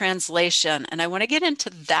translation, and I want to get into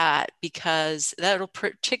that because that'll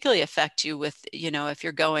particularly affect you with, if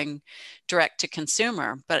you're going direct to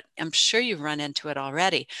consumer, but I'm sure you've run into it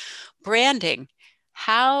already. Branding,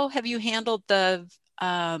 how have you handled the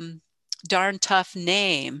Darn Tough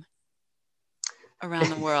name around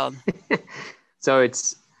the world? So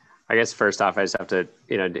I guess first off, I just have to,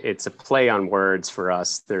 it's a play on words for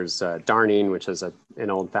us. There's darning, which is an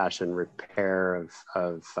old-fashioned repair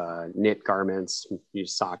of knit garments,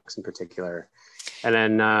 use socks in particular. And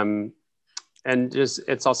then,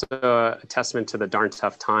 it's also a testament to the darn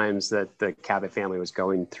tough times that the Cabot family was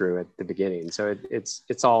going through at the beginning. So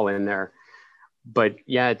it's all in there. But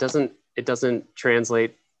yeah, it doesn't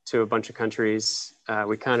translate to a bunch of countries.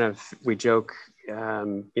 We joke,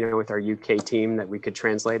 with our UK team that we could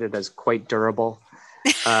translate it as quite durable.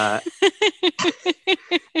 But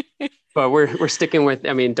we're sticking with,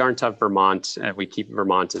 Darn Tough Vermont. We keep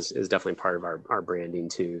Vermont is definitely part of our branding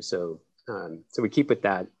too. So we keep with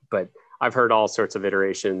that. But I've heard all sorts of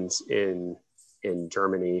iterations in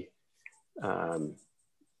Germany. I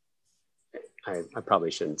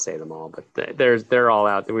probably shouldn't say them all, but they're all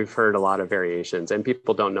out there. We've heard a lot of variations, and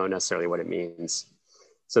people don't know necessarily what it means.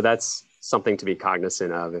 So that's something to be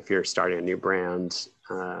cognizant of if you're starting a new brand.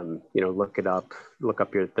 Look it up. Look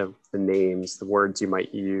up the names, the words you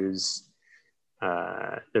might use.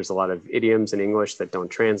 There's a lot of idioms in English that don't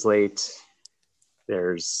translate.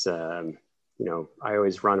 There's, I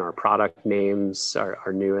always run our product names,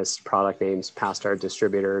 our newest product names past our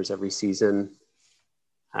distributors every season.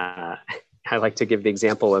 I like to give the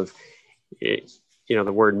example of, the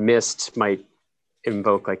word mist might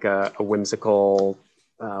invoke like a whimsical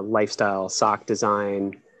lifestyle sock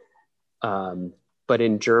design. But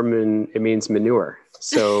in German, it means manure.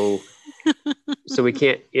 So we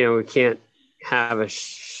can't have a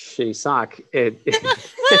shitty sock.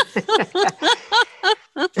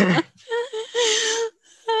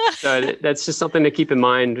 So that's just something to keep in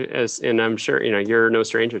mind, and I'm sure you're no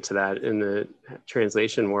stranger to that in the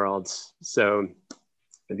translation world. So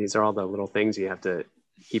these are all the little things you have to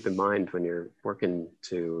keep in mind when you're working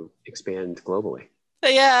to expand globally.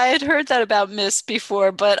 Yeah, I had heard that about mist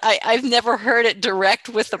before, but I've never heard it direct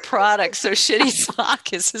with the product. So shitty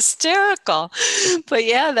sock is hysterical. But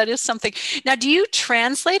yeah, that is something. Now, do you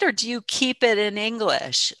translate or do you keep it in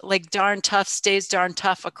English? Like Darn Tough stays Darn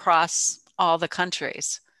Tough across all the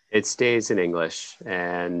countries? It stays in English,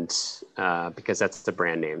 and because that's the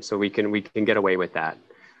brand name, so we can get away with that.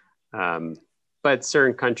 But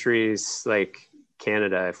certain countries like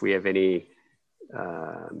Canada, if we have any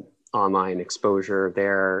online exposure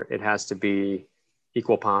there, it has to be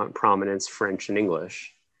equal prominence French and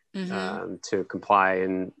English to comply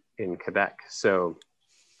in Quebec. So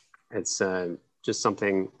it's just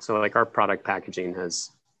something. So like our product packaging has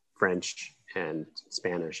French and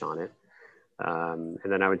Spanish on it. And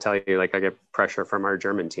then I would tell you, like, I get pressure from our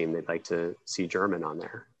German team. They'd like to see German on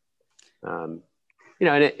there. And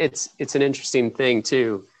it's an interesting thing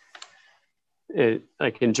too.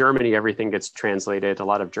 Like in Germany, everything gets translated. A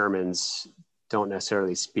lot of Germans don't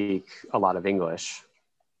necessarily speak a lot of English.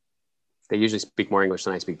 They usually speak more English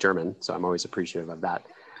than I speak German, so I'm always appreciative of that.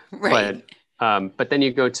 Right. But then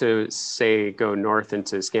you go north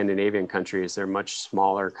into Scandinavian countries. They're much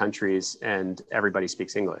smaller countries, and everybody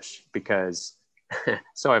speaks English because.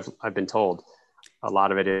 So I've been told, a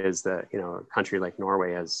lot of it is that a country like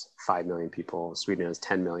Norway has 5 million people, Sweden has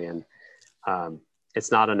 10 million.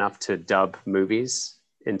 It's not enough to dub movies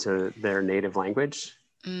into their native language.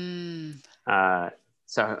 So I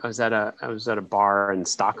was at a bar in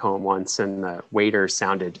Stockholm once, and the waiter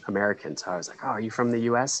sounded American. So I was like, "Oh, are you from the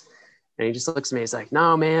U.S.?" And he just looks at me. He's like,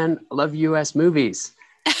 no, man, I love US movies.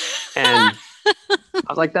 And I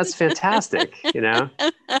was like, that's fantastic, you know?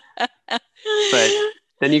 But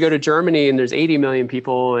then you go to Germany and there's 80 million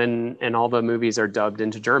people and all the movies are dubbed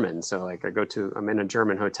into German. So like I'm in a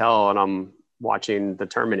German hotel and I'm watching The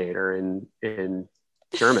Terminator in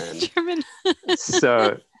German.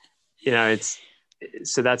 So, you know,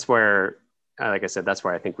 that's where, like I said, that's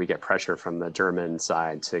where I think we get pressure from the German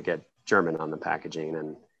side to get German on the packaging.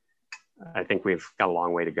 And I think we've got a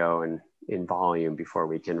long way to go in volume before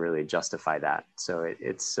we can really justify that. So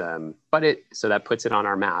so that puts it on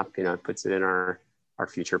our map, you know, it puts it in our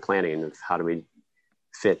future planning of how do we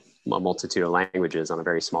fit a multitude of languages on a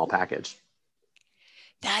very small package.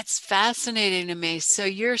 That's fascinating to me. So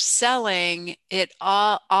you're selling it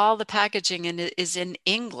all the packaging and it is in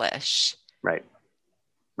English. Right.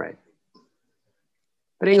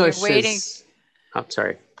 But English is, oh,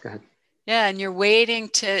 sorry, go ahead. Yeah, and you're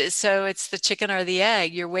waiting so it's the chicken or the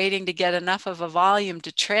egg. You're waiting to get enough of a volume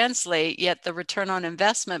to translate, yet the return on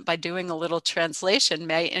investment by doing a little translation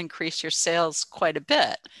may increase your sales quite a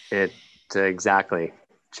bit. Exactly.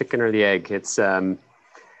 Chicken or the egg. So,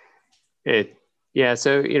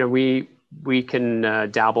 you know, we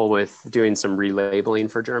can dabble with doing some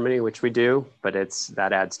relabeling for Germany, which we do, but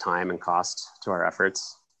that adds time and cost to our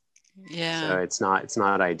efforts. Yeah. So it's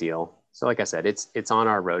not ideal. So like I said, it's on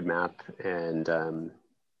our roadmap, and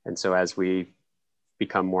so as we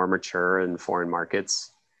become more mature in foreign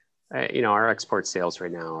markets, you know, our export sales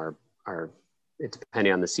right now are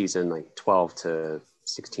depending on the season, like 12 to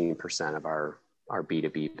 16% of our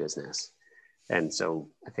B2B business. And so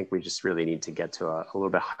I think we just really need to get to a little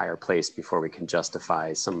bit higher place before we can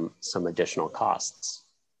justify some additional costs.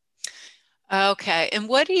 Okay. And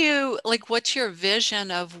what's your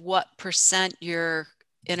vision of what percent your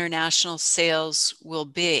international sales will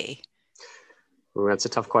be? Well, that's a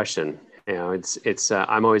tough question. You know,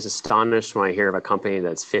 I'm always astonished when I hear of a company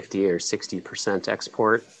that's 50 or 60%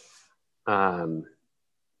 export. I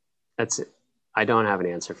don't have an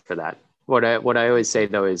answer for that. What I always say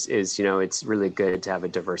though is, you know, it's really good to have a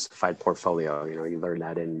diversified portfolio. You know, you learn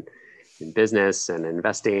that in business and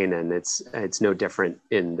investing, and it's no different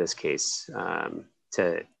in this case. You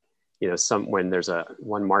know, when there's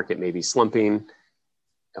one market maybe slumping,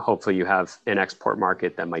 hopefully you have an export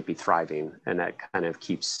market that might be thriving, and that kind of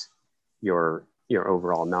keeps your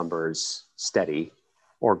overall numbers steady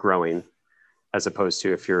or growing, as opposed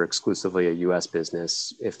to if you're exclusively a US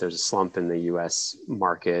business, if there's a slump in the US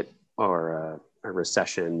market or a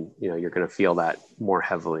recession, you know, you're going to feel that more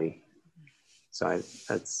heavily. So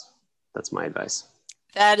that's my advice.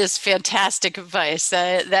 That is fantastic advice.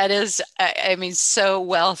 That is, I mean, so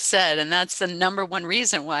well said. And that's the number one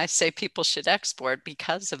reason why I say people should export,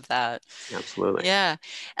 because of that. Absolutely. Yeah.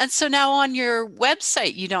 And so now on your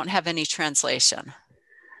website, you don't have any translation.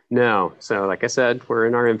 No. So like I said, we're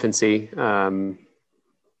in our infancy. You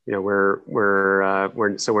know,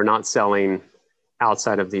 we're not selling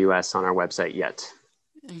outside of the US on our website yet.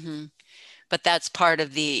 Mm-hmm. But that's part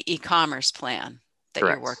of the e-commerce plan that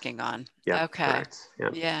Correct. You're working on. Yeah. Okay. Correct. Yeah.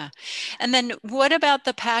 Yeah. And then what about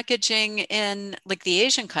the packaging in like the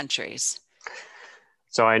Asian countries?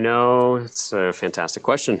 So I know it's a fantastic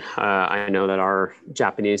question. I know that our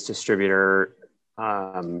Japanese distributor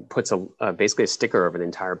puts basically a sticker over the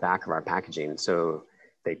entire back of our packaging. So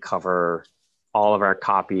they cover all of our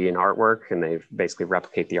copy and artwork, and they basically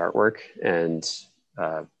replicate the artwork, and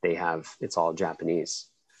it's all Japanese.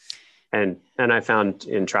 And I found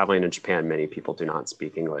in traveling in Japan, many people do not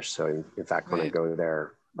speak English. So in fact, when I go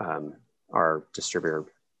there, our distributor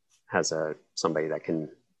has somebody that can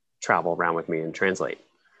travel around with me and translate.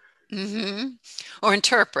 Mm-hmm. Or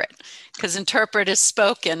interpret, because interpret is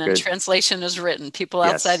spoken and translation is written. People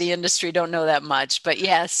outside the industry don't know that much, but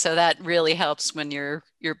yes, so that really helps when you're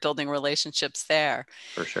building relationships there.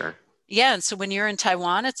 For sure. Yeah, and so when you're in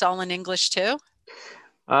Taiwan, it's all in English too?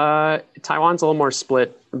 Taiwan's a little more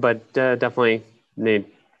split, but definitely need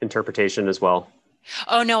interpretation as well.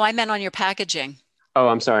 Oh no, I meant on your packaging. Oh,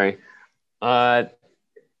 I'm sorry.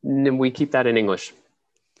 We keep that in English.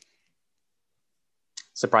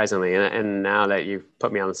 Surprisingly, and now that you've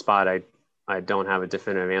put me on the spot, I don't have a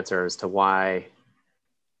definitive answer as to why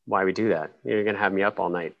we do that. You're going to have me up all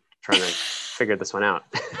night trying to figure this one out.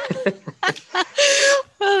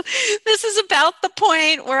 Well, this is about the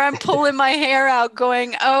point where I'm pulling my hair out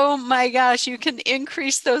going, oh my gosh, you can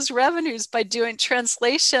increase those revenues by doing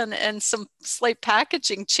translation and some slight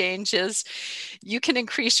packaging changes. You can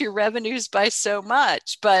increase your revenues by so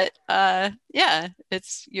much. But yeah,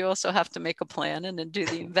 you also have to make a plan and then do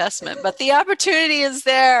the investment. But the opportunity is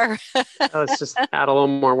there. Let's just add a little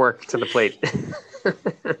more work to the plate.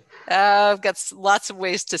 I've got lots of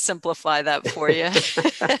ways to simplify that for you.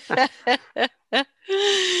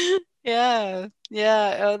 Yeah,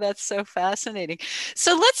 yeah. Oh, that's so fascinating.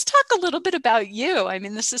 So let's talk a little bit about you. I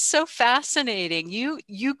mean, this is so fascinating.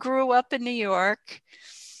 You grew up in New York.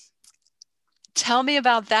 Tell me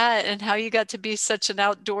about that and how you got to be such an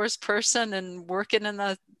outdoors person and working in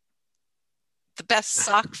the best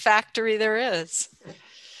sock factory there is.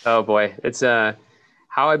 Oh boy, it's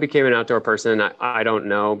how I became an outdoor person. I don't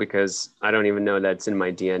know because I don't even know that's in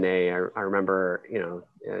my DNA. I remember,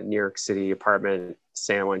 a New York City apartment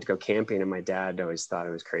saying I wanted to go camping, and my dad always thought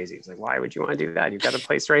it was crazy. He's like, "Why would you want to do that? You've got a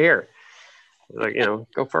place right here. Like,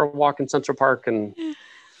 go for a walk in Central Park."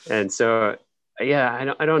 And so,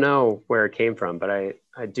 yeah, I don't know where it came from, but I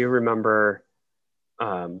do remember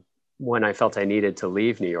um, when I felt I needed to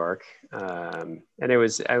leave New York. And I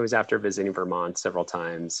was after visiting Vermont several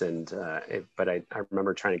times. But I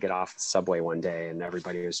remember trying to get off the subway one day and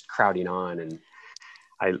everybody was crowding on and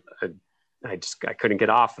I, I couldn't get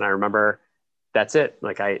off. And I remember that's it.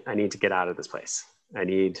 Like, I need to get out of this place. I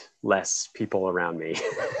need less people around me.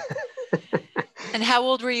 And how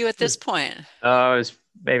old were you at this point? I was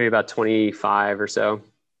maybe about 25 or so.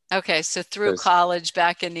 Okay, so through Was, college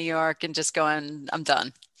back in New York and just going, I'm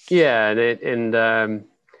done. yeah.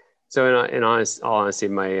 So all honesty,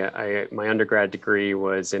 my undergrad degree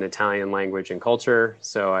was in Italian language and culture.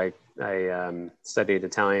 So I studied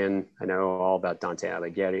Italian. I know all about Dante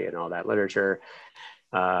Alighieri and all that literature.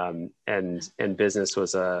 And business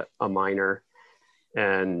was a minor.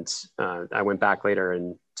 And I went back later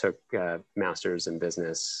and took master's in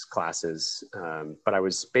business classes. But I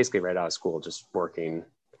was basically right out of school, just working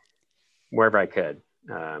wherever I could,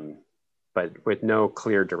 but with no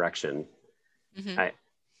clear direction. Mm-hmm.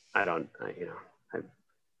 I don't,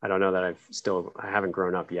 I don't know that I haven't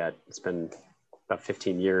grown up yet. It's been about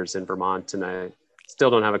 15 years in Vermont and I still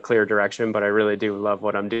don't have a clear direction, but I really do love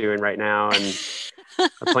what I'm doing right now. And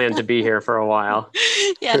I plan to be here for a while.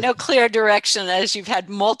 Yeah, no clear direction as you've had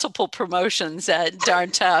multiple promotions at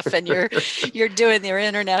Darn Tough and you're doing your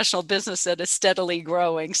international business that is steadily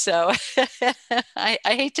growing. So I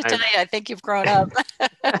hate to tell you, I think you've grown up.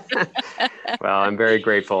 Well, I'm very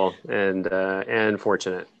grateful and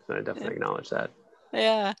fortunate. I definitely acknowledge that.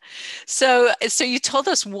 Yeah. So you told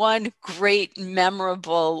us one great,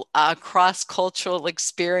 memorable cross-cultural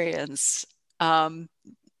experience. Um,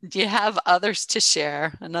 do you have others to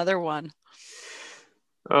share? Another one?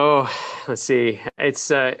 Oh, let's see. It's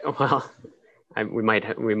well, we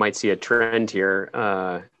might see a trend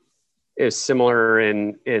here. Is similar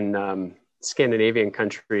in Scandinavian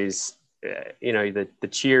countries. The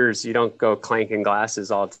cheers. You don't go clanking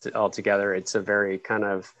glasses all together. It's a very kind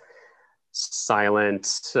of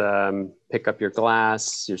silent. Pick up your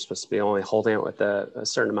glass. You're supposed to be only holding it with a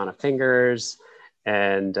certain amount of fingers,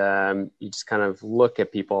 and you just kind of look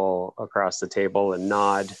at people across the table and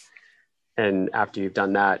nod. And after you've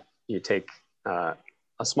done that, you take a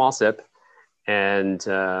small sip, and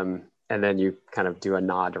then you kind of do a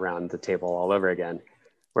nod around the table all over again.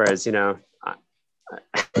 Whereas, I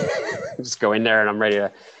just go in there and I'm ready to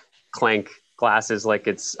clank glasses like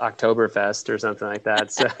it's Oktoberfest or something like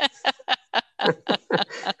that. So.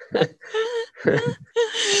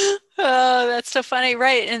 Oh, that's so funny.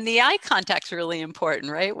 Right. And the eye contact's really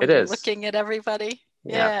important, right? When It you're is. looking at everybody.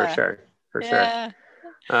 Yeah, for Yeah. sure. For sure. Yeah.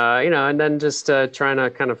 And then just trying to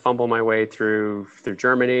kind of fumble my way through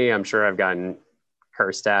Germany. I'm sure I've gotten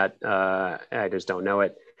cursed at. I just don't know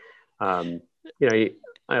it. I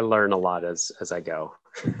learn a lot as I go.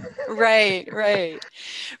 Right, right,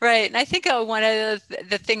 right. And I think one of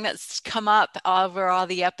the thing that's come up over all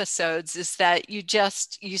the episodes is that you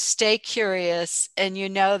stay curious and you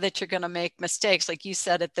know that you're going to make mistakes, like you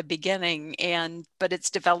said at the beginning, but it's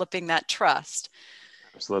developing that trust.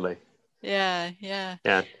 Absolutely. Yeah, yeah.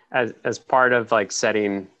 Yeah. As part of like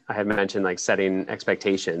I had mentioned like setting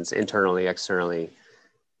expectations internally, externally.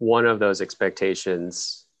 One of those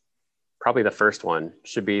expectations, probably the first one,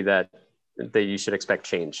 should be that you should expect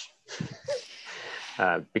change.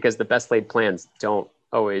 Because the best laid plans don't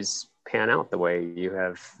always pan out the way you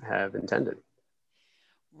have intended.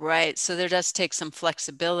 Right. So there does take some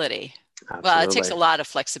flexibility. Well, it takes Absolutely. a lot of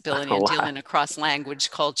flexibility A in dealing lot. across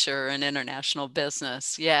language, culture, and international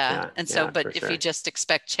business. Yeah. And so, Yeah, but for if you sure. just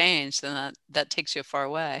expect change, then that takes you far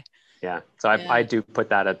away. Yeah. So I Yeah. do put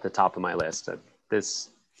that at the top of my list. This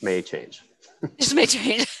may change. Just may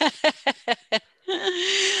change.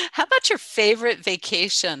 How about your favorite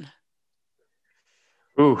vacation?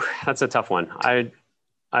 Ooh, that's a tough one. I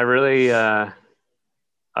really I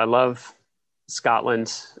love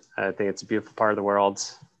Scotland. I think it's a beautiful part of the world.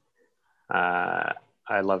 I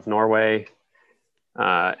love Norway.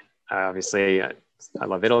 obviously, I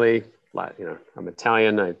love Italy. I'm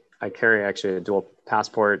Italian. I carry actually a dual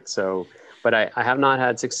passport. So, but I have not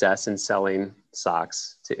had success in selling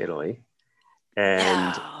socks to Italy.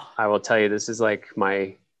 And No. I will tell you, this is like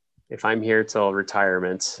if I'm here till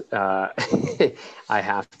retirement, I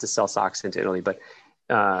have to sell socks into Italy. But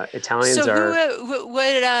Italians So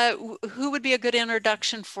are, who would be a good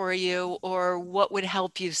introduction for you, or what would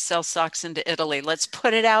help you sell socks into Italy? Let's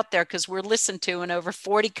put it out there because we're listened to in over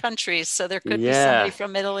 40 countries. So there could be somebody yeah,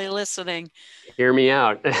 from Italy listening. hear me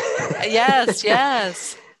out. Yes,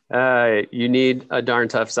 yes. You need a darn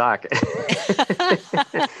tough sock.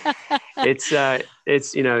 It's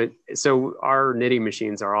so our knitting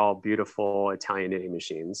machines are all beautiful Italian knitting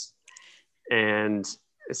machines, and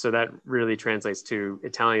so that really translates to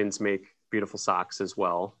Italians make beautiful socks as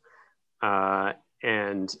well.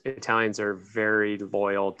 And Italians are very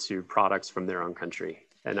loyal to products from their own country,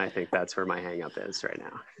 and I think that's where my hang up is right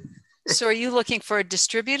now. So are you looking for a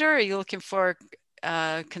distributor? Are you looking for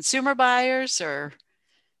consumer buyers or?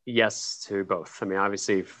 Yes, to both. I mean,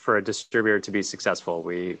 obviously, for a distributor to be successful,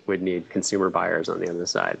 we would need consumer buyers on the other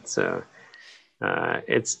side. So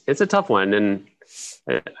it's a tough one. And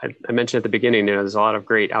I mentioned at the beginning, there's a lot of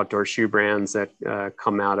great outdoor shoe brands that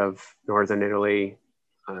come out of Northern Italy.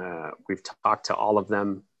 We've talked to all of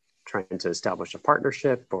them, trying to establish a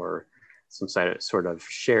partnership or some sort of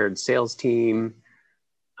shared sales team,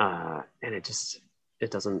 and it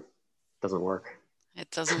doesn't work. It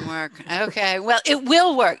doesn't work. Okay. Well, it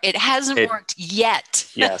will work. It hasn't worked yet.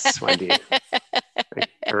 Yes, Wendy.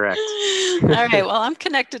 Correct. All right. Well, I'm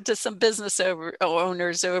connected to some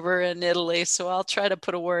owners over in Italy, so I'll try to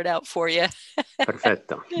put a word out for you.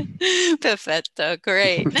 Perfetto. Perfetto.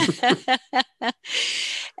 Great.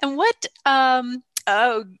 And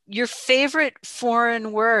your favorite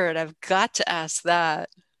foreign word? I've got to ask that.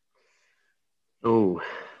 Oh,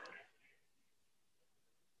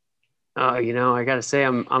 I got to say,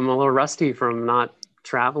 I'm a little rusty from not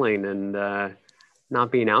traveling and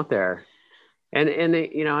not being out there. And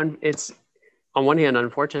it's on one hand,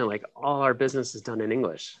 unfortunately, like all our business is done in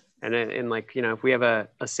English. And like, if we have a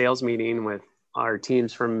sales meeting with our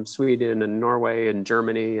teams from Sweden and Norway and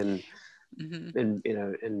Germany and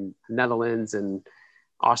and Netherlands and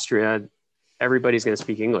Austria, everybody's going to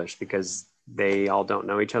speak English because they all don't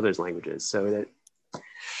know each other's languages. So that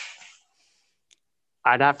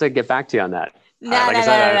I'd have to get back to you on that. No.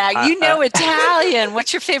 You know Italian.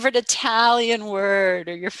 What's your favorite Italian word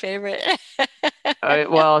or your favorite?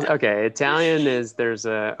 Well, okay. Italian there's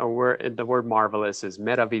a word, the word marvelous is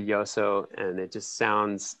meraviglioso, and it just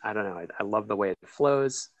sounds, I don't know. I love the way it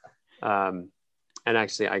flows. And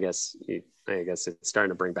actually, I guess it's starting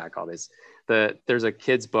to bring back all these. There's a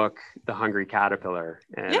kid's book, The Hungry Caterpillar.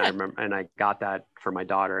 And I remember, and I got that for my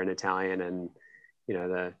daughter in Italian, and,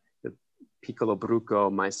 the piccolo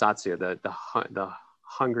bruco mai sazio, the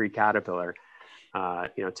hungry caterpillar,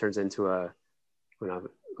 turns into a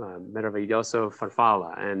meraviglioso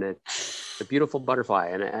farfalla, and it's a beautiful butterfly.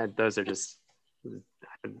 And those are just,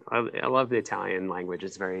 I love the Italian language.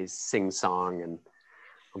 It's very sing-song, and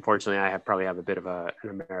unfortunately, I probably have a bit of an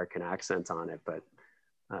American accent on it, but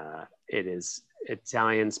it is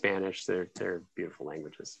Italian, Spanish. They're beautiful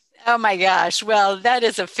languages. Oh my gosh. Well, that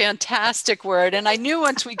is a fantastic word. And I knew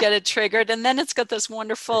once we get it triggered, and then it's got this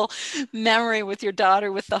wonderful memory with your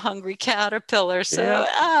daughter with the hungry caterpillar. So,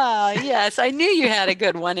 yes, I knew you had a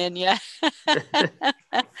good one in you.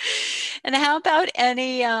 And how about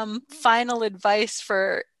any final advice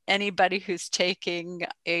for anybody who's taking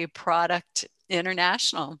a product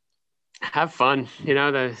international? Have fun.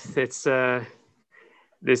 It's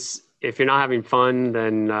this. If you're not having fun,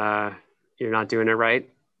 then you're not doing it right.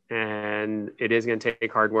 And it is going to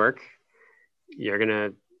take hard work. You're going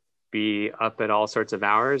to be up at all sorts of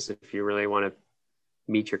hours if you really want to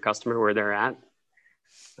meet your customer where they're at.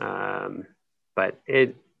 But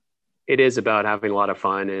it is about having a lot of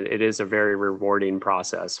fun, and it is a very rewarding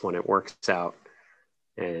process when it works out.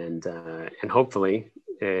 And hopefully,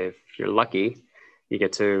 if you're lucky, you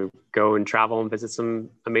get to go and travel and visit some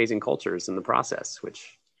amazing cultures in the process,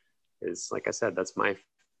 which is, like I said, that's my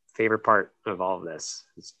favorite part of all of this.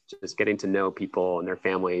 It's just getting to know people and their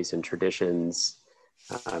families and traditions,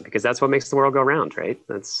 because that's what makes the world go round, right?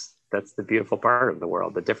 That's the beautiful part of the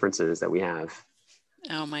world, the differences that we have.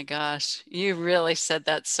 Oh my gosh, you really said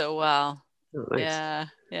that so well. Oh, thanks.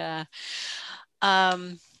 Yeah.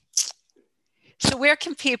 So where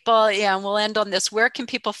can people, and we'll end on this, where can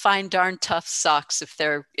people find Darn Tough socks if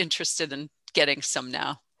they're interested in getting some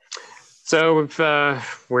now? So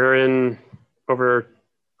we're in over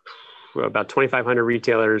about 2,500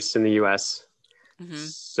 retailers in the U.S.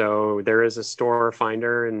 So there is a store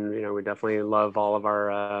finder, and we definitely love all of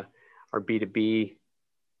our B2B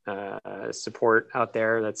support out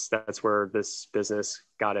there. That's where this business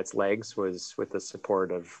got its legs, was with the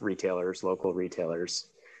support of retailers, local retailers.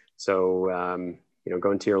 So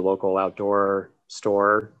go into your local outdoor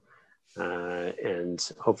store, and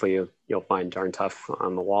hopefully you'll find Darn Tough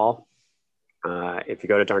on the wall. If you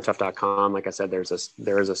go to darntough.com, like I said, there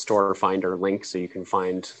is a store finder link, so you can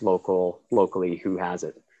find locally who has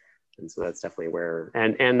it. And so that's definitely where,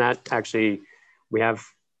 and that actually, we have,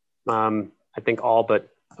 I think all but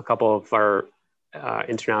a couple of our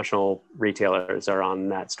international retailers are on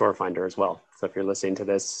that store finder as well. So if you're listening to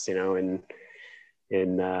this,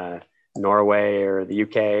 in Norway or the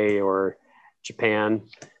UK or Japan,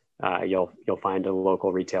 you'll find a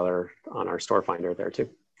local retailer on our store finder there too.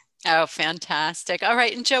 Oh, fantastic. All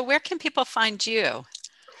right. And Joe, where can people find you?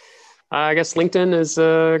 I guess LinkedIn is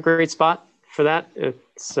a great spot for that.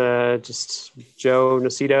 It's just Joe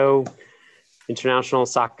Nocito, international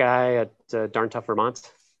sock guy at Darn Tough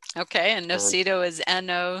Vermont. Okay. And Nocito is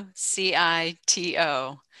Nocito.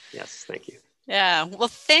 Yes. Thank you. Yeah. Well,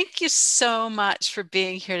 thank you so much for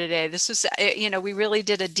being here today. This was, we really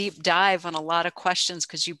did a deep dive on a lot of questions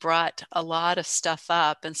because you brought a lot of stuff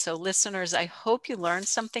up. And so listeners, I hope you learned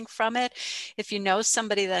something from it. If you know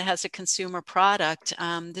somebody that has a consumer product,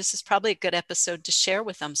 this is probably a good episode to share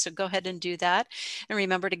with them. So go ahead and do that. And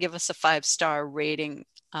remember to give us a 5-star rating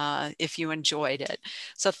if you enjoyed it.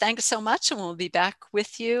 So thanks so much. And we'll be back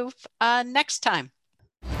with you next time.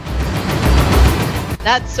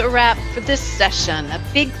 That's a wrap for this session. A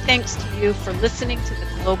big thanks to you for listening to the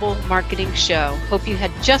Global Marketing Show. Hope you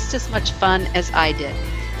had just as much fun as I did.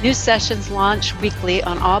 New sessions launch weekly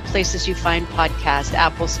on all places you find podcasts: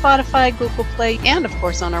 Apple, Spotify, Google Play, and of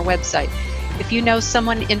course on our website. If you know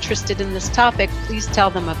someone interested in this topic, please tell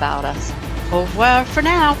them about us. Au revoir for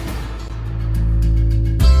now.